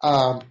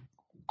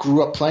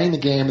grew up playing the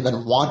game and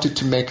then wanted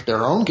to make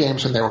their own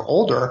games when they were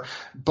older,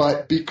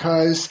 but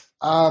because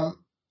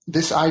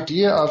this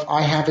idea of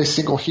I have a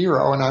single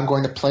hero and I'm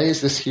going to play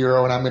as this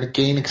hero and I'm going to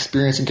gain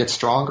experience and get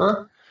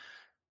stronger,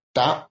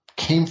 that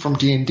came from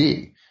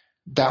D&D.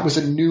 That was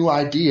a new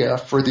idea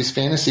for these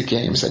fantasy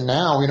games. And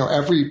now,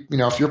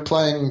 if you're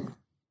playing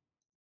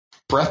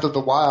Breath of the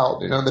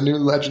Wild, the new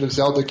Legend of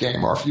Zelda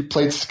game, or if you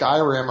played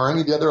Skyrim or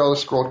any of the other Elder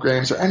Scrolls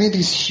games or any of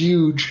these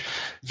huge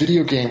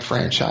video game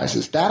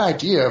franchises, that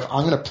idea of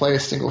I'm going to play a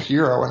single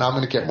hero and I'm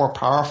going to get more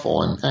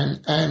powerful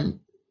and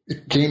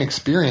gain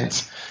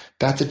experience,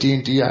 that's a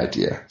D&D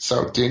idea.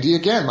 So D&D,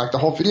 again, like the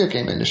whole video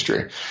game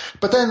industry.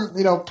 But then,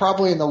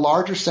 probably in the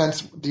larger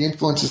sense, the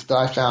influences that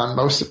I found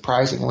most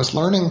surprising was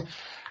learning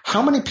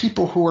how many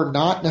people who are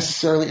not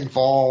necessarily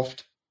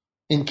involved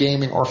in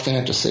gaming or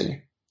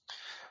fantasy,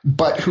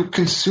 but who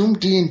consumed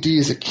D&D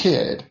as a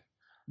kid,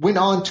 went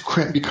on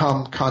to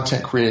become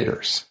content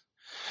creators?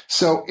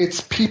 So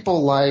it's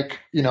people like,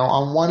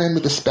 on one end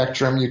of the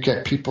spectrum, you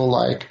get people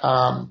like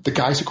the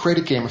guys who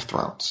created Game of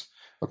Thrones,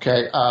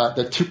 okay,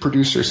 the two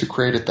producers who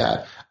created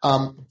that.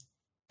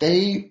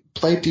 They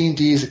played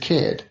D&D as a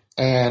kid,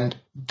 and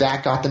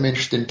that got them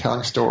interested in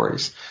telling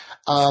stories.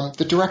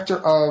 The director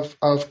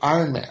of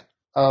Iron Man,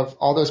 of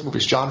all those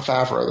movies, Jon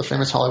Favreau, the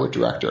famous Hollywood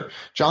director.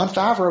 Jon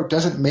Favreau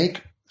doesn't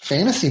make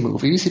fantasy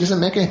movies. He doesn't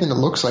make anything that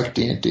looks like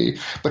D&D.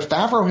 But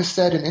Favreau has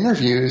said in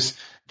interviews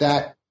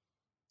that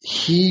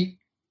he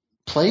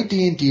played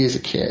D&D as a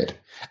kid,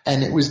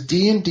 and it was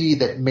D&D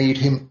that made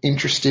him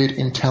interested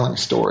in telling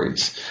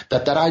stories.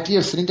 That idea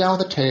of sitting down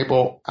at a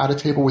table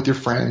with your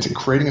friends and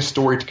creating a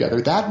story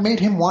together, that made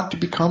him want to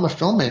become a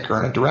filmmaker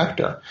and a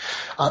director.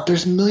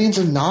 There's millions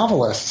of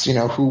novelists,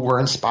 who were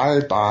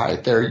inspired by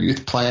their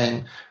youth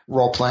playing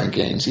role-playing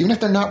games, even if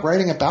they're not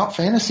writing about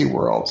fantasy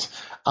worlds.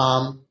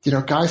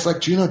 Guys like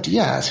Junot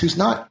Diaz, he's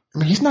not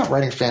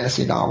writing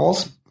fantasy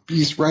novels.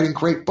 He's writing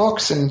great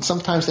books, and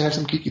sometimes they have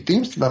some geeky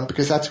themes to them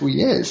because that's who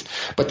he is.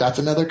 But that's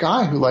another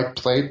guy who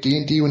played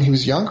D&D when he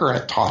was younger, and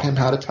it taught him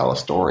how to tell a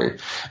story.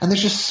 And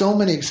there's just so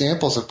many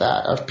examples of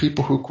that, of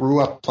people who grew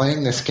up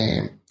playing this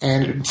game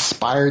and it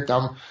inspired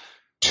them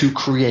to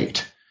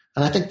create.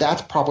 And I think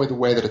that's probably the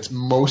way that it's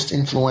most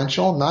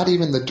influential, not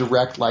even the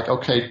direct,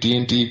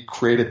 D&D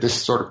created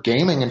this sort of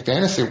gaming and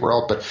fantasy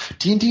world, but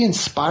D&D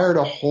inspired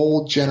a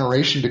whole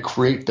generation to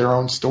create their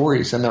own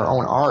stories and their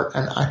own art.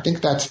 And I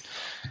think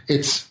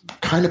it's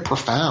kind of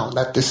profound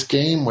that this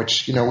game,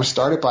 which, was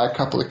started by a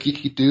couple of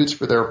geeky dudes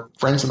for their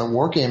friends in the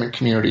wargaming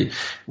community,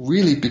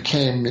 really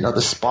became,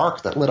 the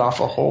spark that lit off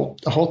a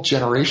whole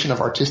generation of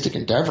artistic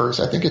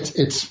endeavors. I think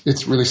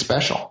it's really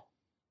special.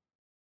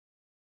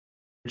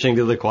 Preaching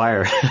to the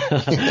choir.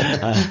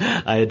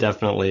 I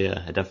definitely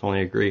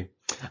agree.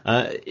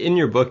 In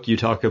your book, you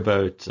talk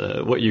about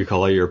what you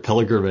call your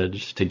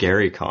pilgrimage to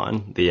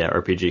GaryCon, the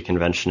RPG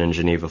convention in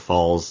Geneva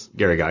Falls,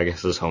 Gary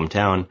Gygax's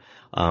hometown,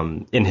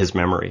 in his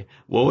memory.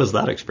 What was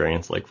that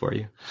experience like for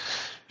you?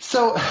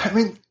 So,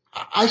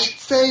 I should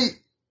say,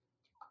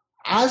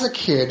 as a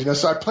kid,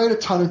 so I played a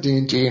ton of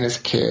D&D as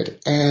a kid,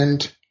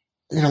 and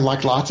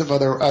like lots of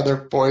other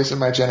boys in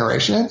my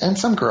generation and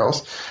some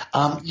girls,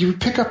 you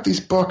would pick up these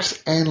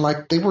books and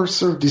they were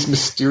sort of these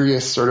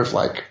mysterious sort of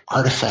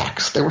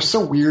artifacts. They were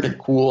so weird and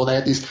cool. They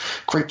had these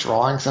great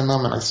drawings in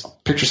them and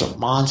pictures of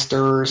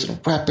monsters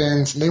and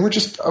weapons, and they were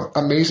just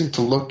amazing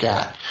to look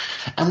at.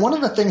 And one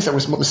of the things that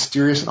was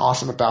mysterious and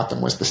awesome about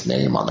them was this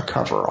name on the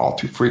cover. All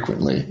too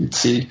frequently, you'd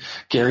see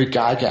Gary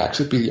Gygax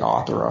would be the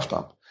author of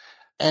them.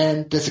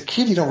 And as a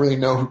kid, you don't really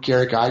know who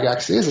Gary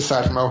Gygax is,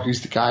 aside from,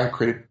 he's the guy who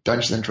created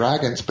Dungeons and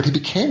Dragons. But he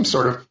became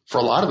sort of, for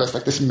a lot of us,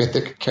 this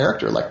mythic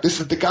character.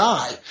 This is the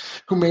guy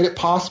who made it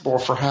possible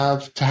to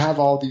have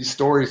all these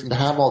stories and to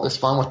have all this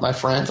fun with my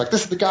friends.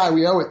 This is the guy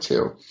we owe it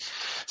to.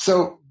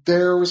 So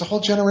there was a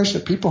whole generation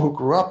of people who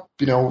grew up,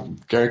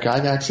 Gary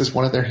Gygax is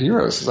one of their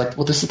heroes. It's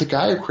this is the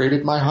guy who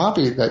created my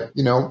hobby that,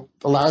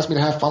 allows me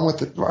to have fun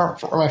with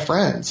my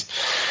friends.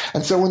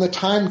 And so when the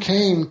time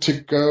came to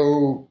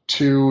go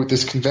to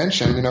this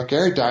convention,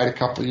 Gary died a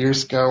couple of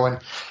years ago,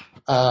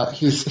 and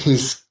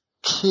his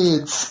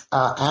kids,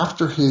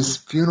 after his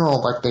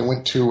funeral, they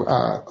went to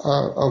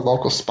a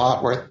local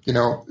spot where,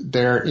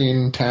 they're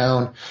in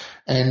town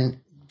and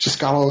just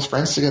got all his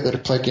friends together to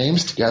play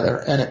games together.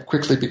 And it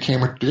quickly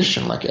became a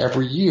tradition.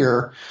 Every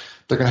year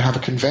they're going to have a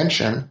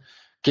convention,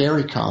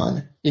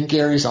 GaryCon, in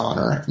Gary's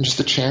honor, and just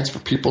a chance for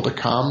people to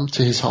come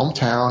to his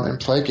hometown and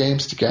play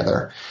games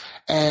together.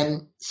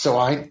 And so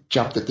I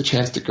jumped at the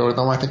chance to go to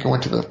them. I think I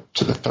went to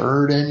the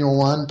third annual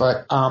one,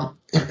 but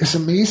it's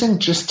amazing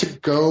just to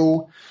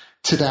go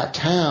to that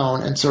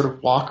town and sort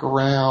of walk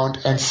around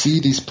and see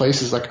these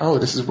places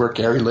this is where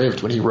Gary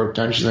lived when he wrote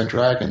Dungeons and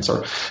Dragons,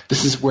 or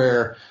this is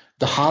where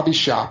the hobby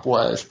shop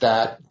was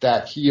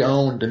that he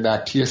owned, and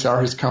that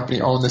TSR, his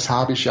company, owned this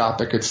hobby shop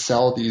that could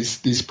sell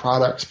these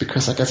products,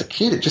 because as a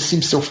kid, it just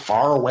seems so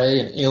far away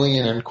and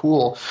alien and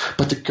cool.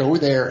 But to go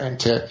there and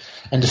to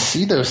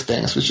see those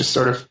things was just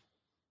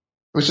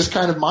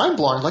kind of mind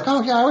blowing.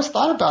 Oh yeah, I always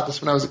thought about this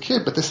when I was a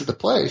kid, but this is the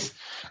place.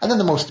 And then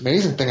the most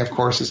amazing thing, of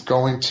course, is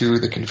going to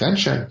the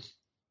convention.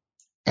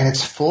 And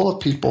it's full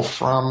of people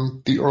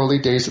from the early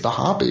days of the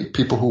hobby,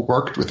 people who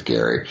worked with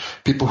Gary,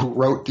 people who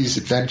wrote these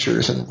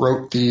adventures and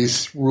wrote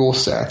these rule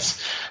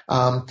sets.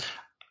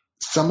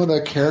 Some of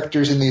the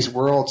characters in these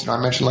worlds, I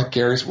mentioned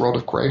Gary's world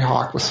of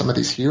Greyhawk with some of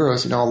these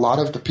heroes. A lot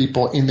of the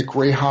people in the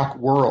Greyhawk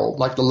world,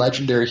 the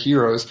legendary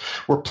heroes,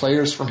 were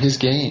players from his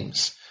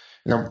games.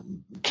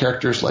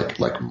 Characters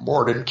like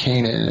Morden,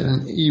 Kanan,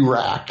 and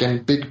Iraq,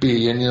 and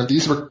Bigby, and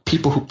these were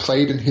people who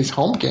played in his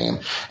home game.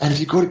 And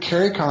if you go to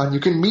GaryCon, you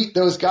can meet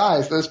those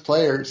guys, those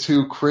players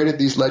who created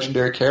these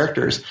legendary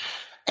characters.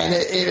 And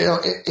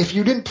if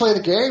you didn't play the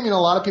game, a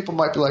lot of people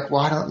might be like,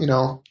 well, I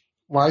don't,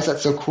 why is that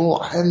so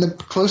cool? And the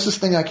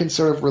closest thing I can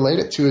sort of relate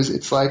it to is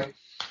it's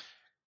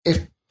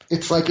if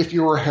it's like if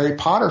you were a Harry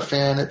Potter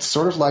fan, it's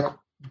sort of like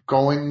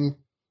going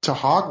to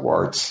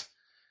Hogwarts.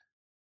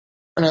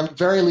 And at the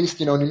very least,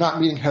 you're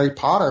not meeting Harry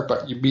Potter,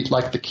 but you meet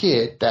like the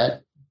kid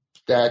that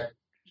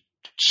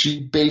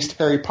she based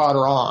Harry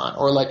Potter on.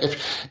 Or like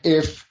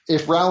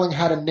if Rowling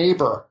had a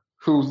neighbor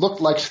who looked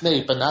like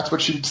Snape, and that's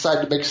what she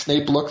decided to make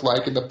Snape look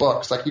like in the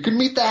books. Like, you can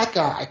meet that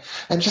guy.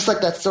 And just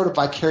like that sort of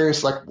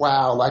vicarious, like,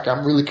 wow, like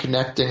I'm really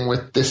connecting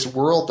with this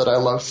world that I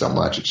love so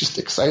much. It's just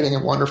exciting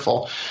and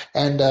wonderful.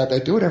 And they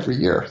do it every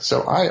year.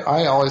 So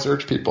I always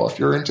urge people, if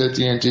you're into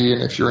D&D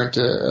and if you're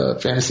into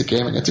fantasy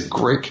gaming, it's a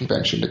great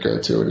convention to go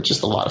to. And it's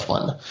just a lot of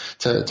fun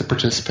to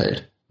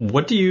participate.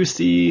 What do you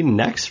see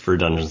next for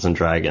Dungeons &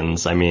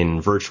 Dragons? I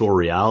mean, virtual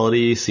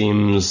reality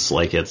seems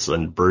like it's a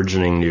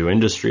burgeoning new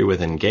industry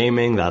within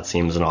gaming. That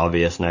seems an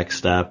obvious next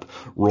step.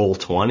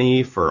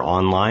 Roll20 for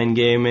online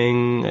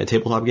gaming,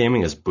 tabletop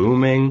gaming is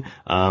booming.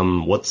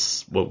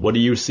 What do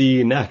you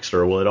see next?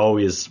 Or will there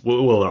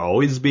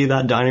always be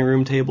that dining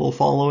room table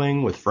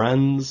following with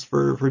friends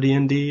for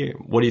D&D?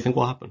 What do you think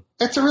will happen?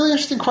 It's a really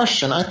interesting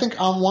question. I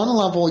think on one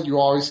level, you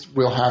always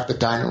will have the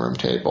dining room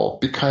table,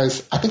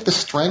 because I think the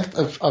strength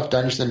of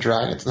Dungeons &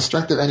 Dragons, the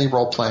strength of any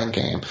role-playing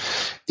game,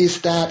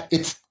 is that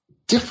it's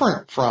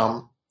different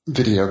from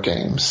video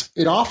games.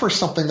 It offers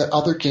something that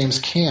other games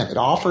can't. It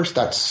offers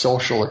that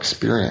social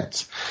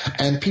experience.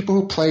 And people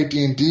who play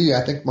D&D,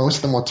 I think most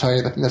of them will tell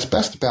you that the thing that's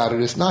best about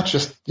it is not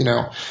just,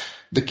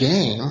 the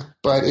game,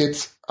 but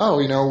it's, I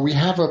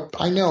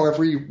know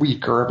every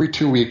week or every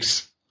 2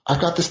 weeks, I've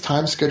got this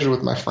time scheduled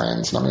with my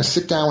friends, and I'm going to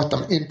sit down with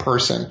them in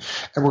person,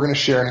 and we're going to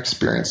share an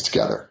experience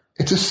together.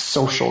 It's a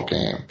social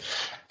game.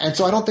 And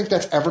so I don't think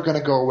that's ever going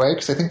to go away,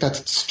 because I think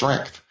that's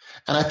strength.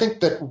 And I think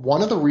that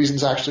one of the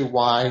reasons actually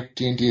why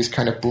D&D has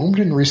kind of boomed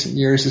in recent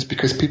years is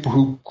because people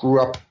who grew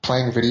up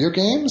playing video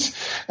games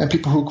and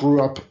people who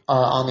grew up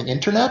on the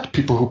internet,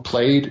 people who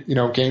played,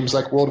 games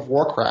like World of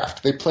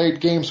Warcraft, they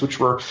played games which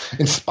were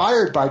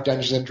inspired by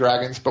Dungeons &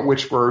 Dragons, but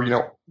which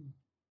were,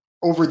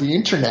 over the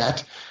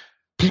internet.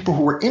 People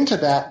who were into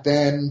that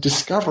then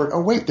discovered,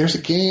 oh, wait, there's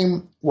a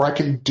game where I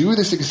can do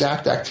this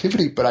exact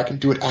activity, but I can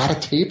do it at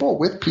a table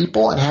with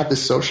people and have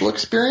this social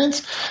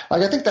experience.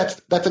 Like, I think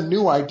that's a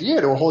new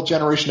idea to a whole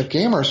generation of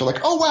gamers. They're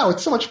like, oh, wow,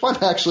 it's so much fun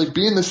to actually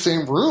be in the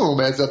same room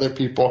as other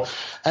people.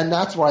 And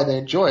that's why they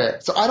enjoy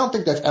it. So I don't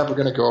think that's ever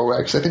going to go away,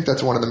 because I think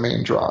that's one of the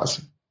main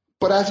draws.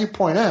 But as you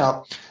point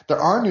out, there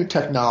are new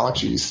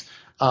technologies,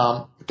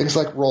 things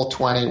like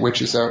Roll20,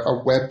 which is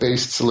a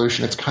web-based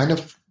solution. It's kind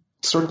of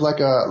sort of like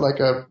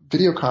a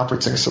video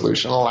conferencing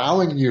solution,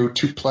 allowing you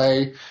to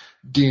play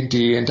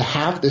D&D and to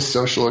have this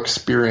social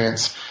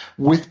experience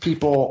with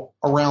people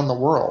around the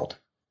world.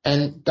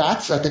 And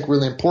that's, I think,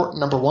 really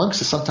important, number one,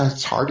 because sometimes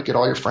it's hard to get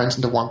all your friends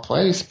into one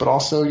place, but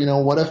also,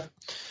 what if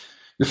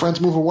your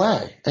friends move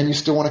away and you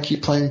still want to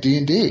keep playing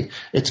D&D?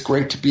 It's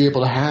great to be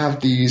able to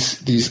have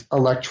these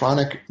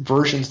electronic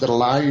versions that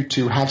allow you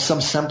to have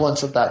some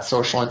semblance of that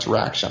social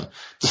interaction,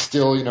 to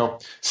still,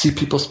 see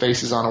people's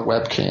faces on a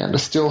webcam, to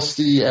still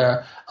see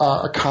a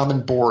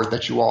common board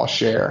that you all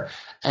share.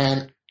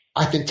 And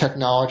I think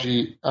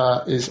technology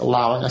is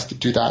allowing us to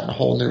do that in a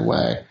whole new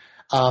way.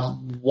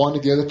 One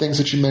of the other things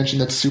that you mentioned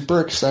that's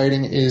super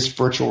exciting is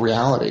virtual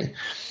reality,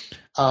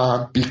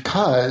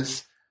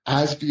 because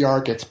as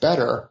VR gets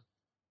better,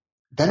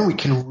 then we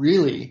can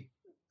really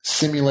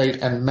simulate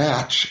and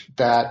match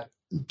that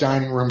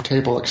dining room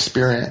table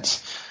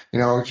experience.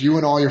 If you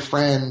and all your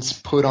friends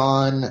put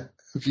on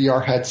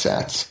VR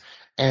headsets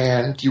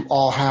and you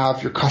all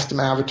have your custom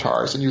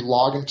avatars and you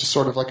log into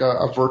sort of like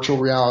a virtual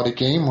reality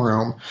game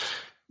room,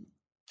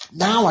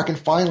 now I can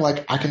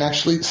I can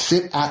actually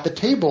sit at the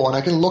table and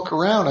I can look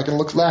around. I can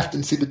look left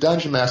and see the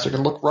Dungeon Master. I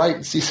can look right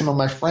and see some of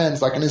my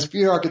friends. And as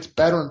VR gets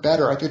better and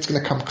better, I think it's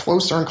going to come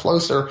closer and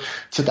closer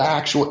to the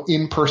actual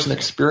in-person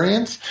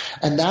experience.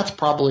 And that's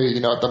probably,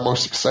 the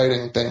most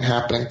exciting thing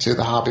happening to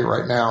the hobby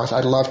right now. Is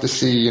I'd love to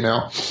see,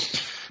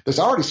 there's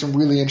already some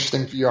really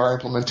interesting VR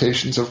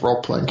implementations of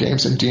role-playing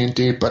games in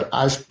D&D, but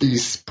as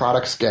these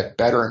products get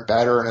better and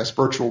better and as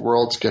virtual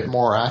worlds get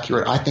more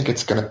accurate, I think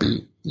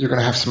you're going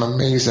to have some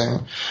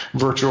amazing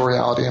virtual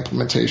reality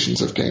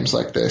implementations of games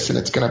like this, and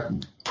it's going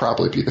to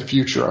probably be the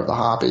future of the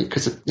hobby,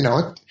 because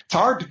it's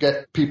hard to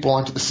get people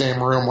into the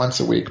same room once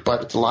a week,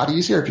 but it's a lot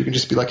easier if you can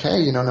just be like,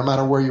 hey, no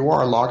matter where you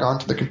are, log on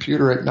to the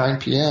computer at 9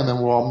 p.m. and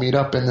we'll all meet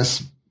up in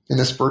this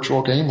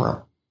virtual game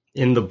room.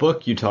 In the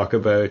book, you talk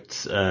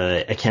about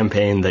a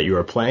campaign that you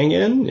are playing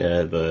in.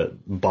 The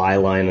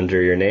byline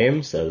under your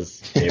name says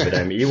David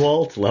M.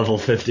 Ewalt, level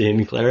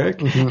 15 cleric.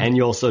 Mm-hmm. And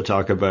you also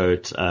talk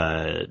about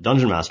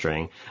dungeon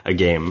mastering a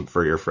game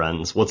for your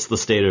friends. What's the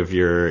state of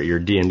your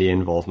D&D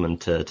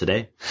involvement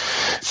today?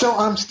 So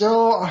I'm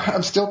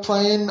still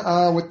playing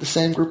with the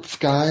same group of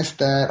guys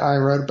that I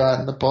wrote about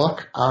in the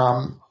book.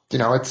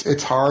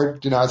 It's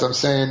hard, as I'm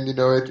saying,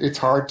 it's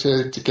hard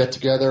to get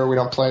together. We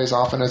don't play as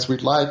often as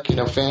we'd like,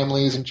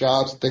 families and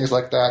jobs and things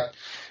like that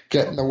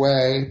get in the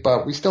way,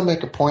 but we still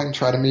make a point and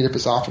try to meet up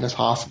as often as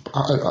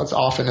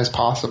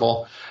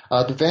possible.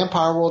 The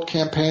Vampire World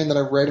campaign that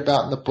I read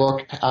about in the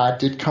book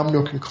did come to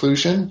a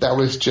conclusion. That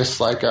was just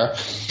like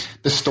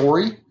the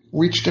story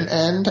reached an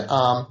end.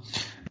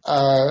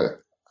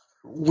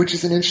 Which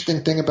is an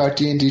interesting thing about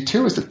D&D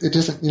too, is that it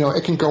doesn't,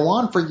 it can go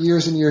on for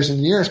years and years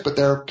and years, but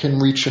there can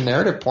reach a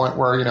narrative point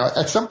where,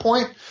 at some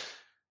point,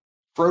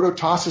 Frodo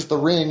tosses the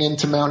ring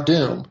into Mount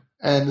Doom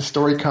and the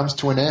story comes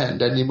to an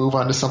end and you move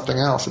on to something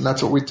else. And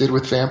that's what we did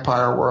with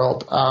Vampire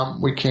World.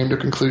 We came to a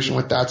conclusion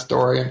with that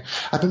story, and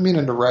I've been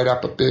meaning to write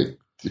up a big,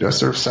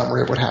 sort of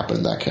summary of what happened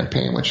in that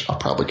campaign, which I'll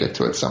probably get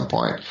to at some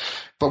point.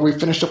 But we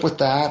finished up with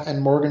that,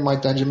 and Morgan, my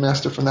dungeon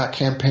master from that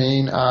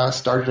campaign,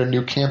 started a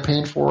new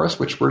campaign for us,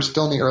 which we're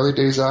still in the early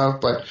days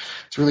of, but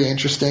it's really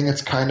interesting.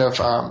 It's kind of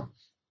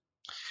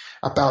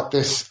about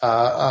this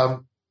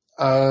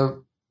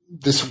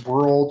this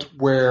world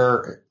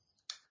where,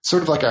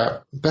 sort of like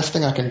best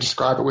thing I can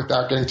describe it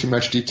without getting too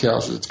much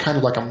details, is it's kind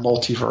of like a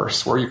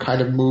multiverse where you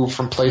kind of move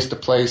from place to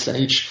place, and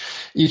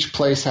each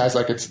place has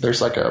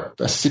there's like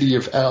a city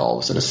of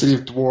elves and a city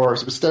of dwarves,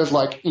 but instead of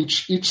like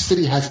each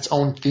city has its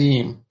own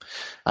theme.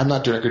 I'm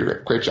not doing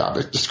a great job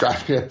of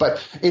describing it,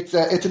 but it's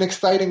an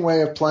exciting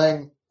way of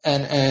playing,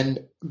 and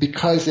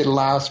because it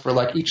allows for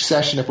like each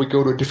session, if we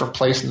go to a different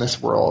place in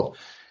this world,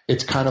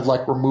 it's kind of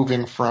like we're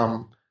moving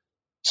from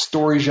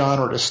story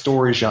genre to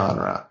story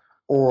genre,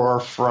 or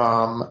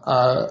from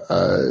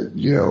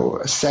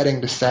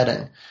setting to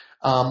setting,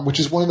 which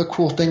is one of the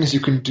cool things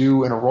you can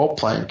do in a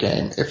role-playing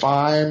game. If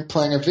I'm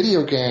playing a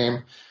video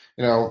game,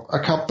 a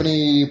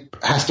company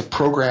has to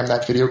program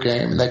that video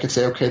game, and they can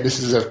say, okay,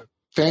 this is a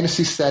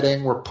fantasy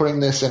setting. We're putting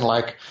this in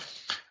like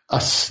a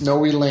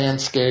snowy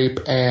landscape,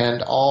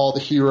 and all the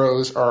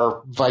heroes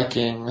are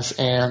Vikings,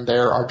 and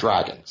there are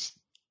dragons.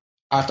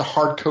 I have to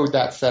hard code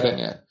that setting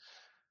in.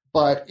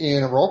 But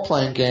in a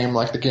role-playing game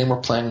like the game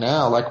we're playing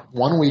now, like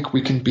one week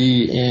we can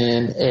be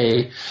in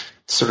a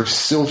sort of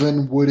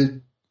sylvan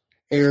wooded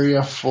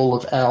area full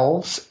of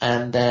elves,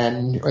 and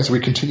then as we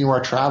continue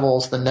our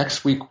travels, the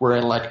next week we're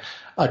in like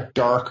a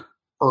dark,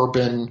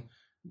 urban,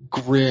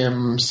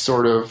 grim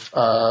sort of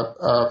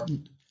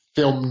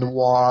film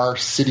noir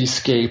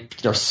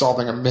cityscape,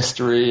 solving a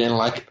mystery, and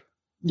like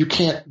you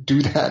can't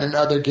do that in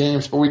other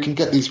games, but we can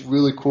get these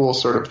really cool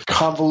sort of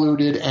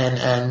convoluted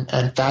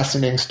and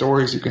fascinating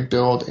stories you can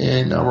build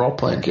in a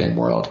role-playing game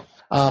world.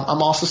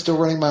 I'm also still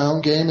running my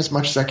own game as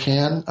much as I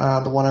can,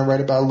 the one I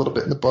read about a little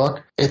bit in the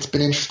book. It's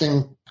been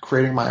interesting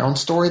creating my own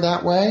story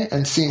that way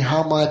and seeing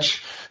how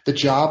much the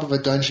job of a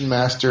dungeon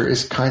master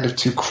is kind of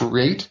to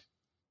create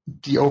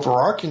the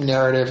overarching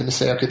narrative and to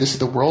say, okay, this is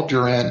the world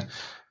you're in,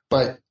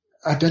 but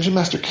a dungeon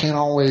master can't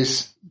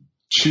always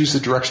choose the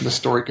direction the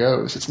story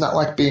goes. It's not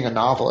like being a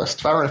novelist.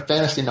 If I write a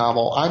fantasy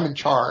novel, I'm in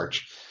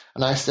charge,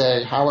 and I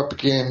say how it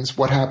begins,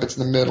 what happens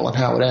in the middle, and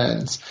how it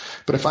ends.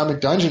 But if I'm a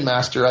dungeon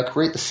master, I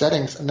create the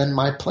settings, and then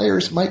my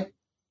players might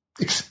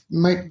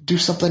do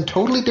something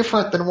totally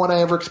different than what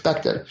I ever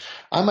expected.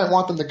 I might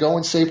want them to go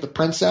and save the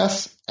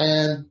princess,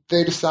 and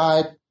they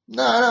decide,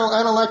 no,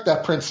 I don't like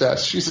that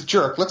princess. She's a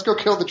jerk. Let's go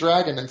kill the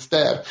dragon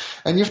instead.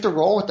 And you have to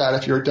roll with that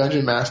if you're a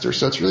dungeon master.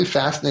 So it's really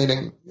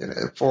fascinating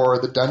for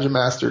the dungeon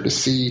master to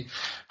see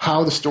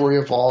how the story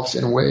evolves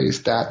in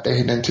ways that they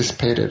had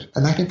anticipated.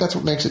 And I think that's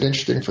what makes it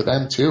interesting for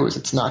them too, is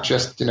it's not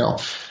just,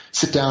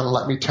 sit down and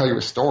let me tell you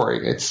a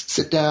story. It's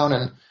sit down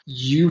and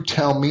you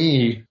tell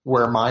me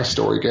where my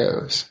story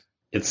goes.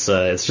 It's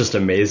just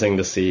amazing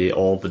to see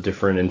all the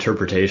different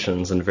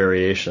interpretations and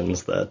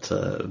variations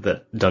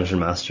that dungeon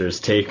masters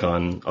take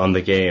on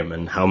the game,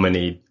 and how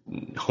many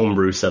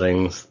homebrew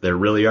settings there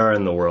really are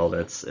in the world.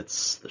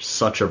 There's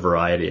such a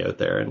variety out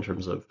there in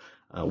terms of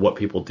what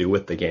people do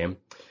with the game.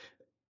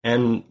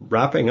 And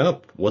wrapping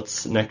up,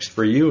 what's next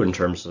for you in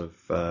terms of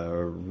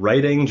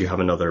writing? Do you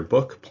have another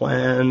book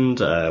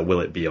planned?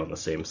 Will it be on the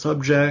same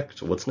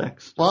subject? What's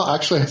next? Well,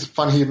 actually, it's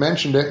funny you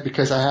mentioned it,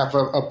 because I have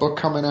a book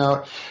coming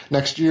out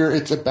next year.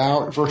 It's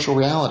about virtual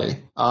reality,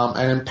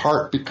 and in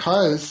part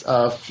because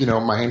of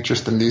my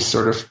interest in these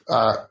sort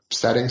of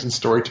settings and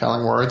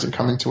storytelling words, and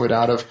coming to it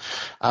out of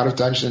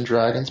Dungeons and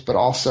Dragons, but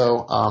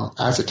also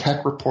as a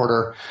tech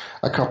reporter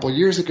a couple of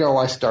years ago,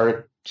 I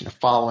started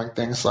following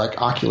things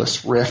like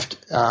Oculus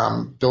Rift,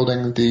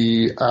 building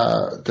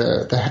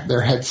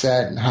their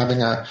headset, and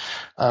having a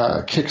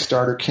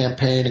Kickstarter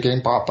campaign and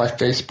getting bought by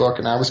Facebook.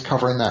 And I was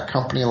covering that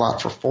company a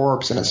lot for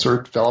Forbes, and it sort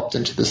of developed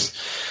into this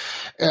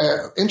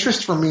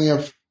interest for me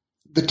of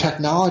the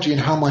technology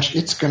and how much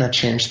it's going to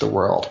change the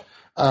world.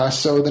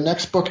 So the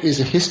next book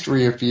is a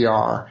history of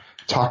VR,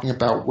 talking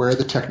about where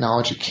the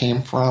technology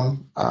came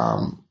from.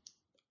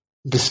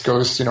 This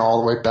goes,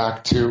 all the way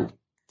back to,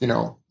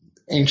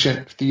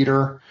 ancient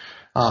theater,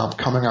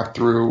 coming up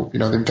through,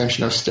 the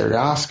invention of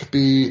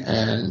stereoscopy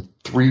and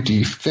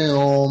 3D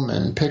film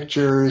and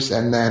pictures,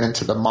 and then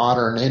into the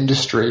modern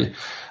industry.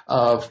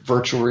 of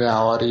virtual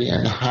reality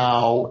and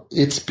how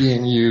it's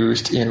being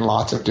used in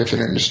lots of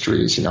different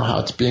industries, how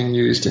it's being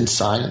used in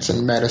science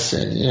and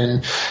medicine,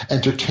 in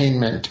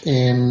entertainment,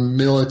 in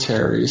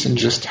militaries, and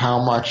just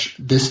how much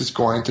this is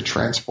going to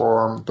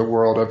transform the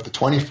world of the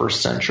 21st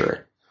century.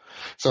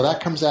 So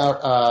that comes out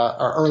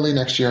early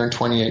next year in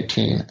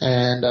 2018,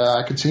 and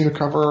I continue to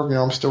cover.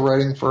 I'm still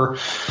writing for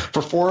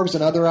Forbes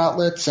and other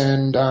outlets,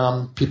 and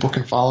people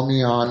can follow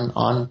me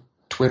on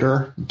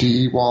Twitter,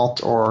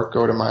 DEWalt, or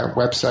go to my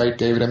website,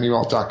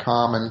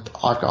 davidmewalt.com, and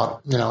I've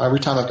got every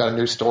time I've got a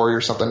new story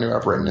or something new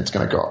I've written, it's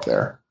going to go up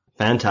there.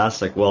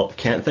 Fantastic. Well,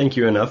 can't thank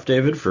you enough,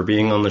 David, for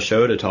being on the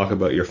show to talk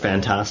about your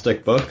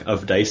fantastic book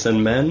of Dice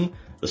and Men,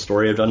 the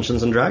story of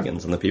Dungeons and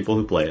Dragons and the people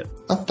who play it.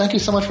 Thank you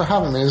so much for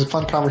having me. It was a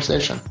fun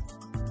conversation.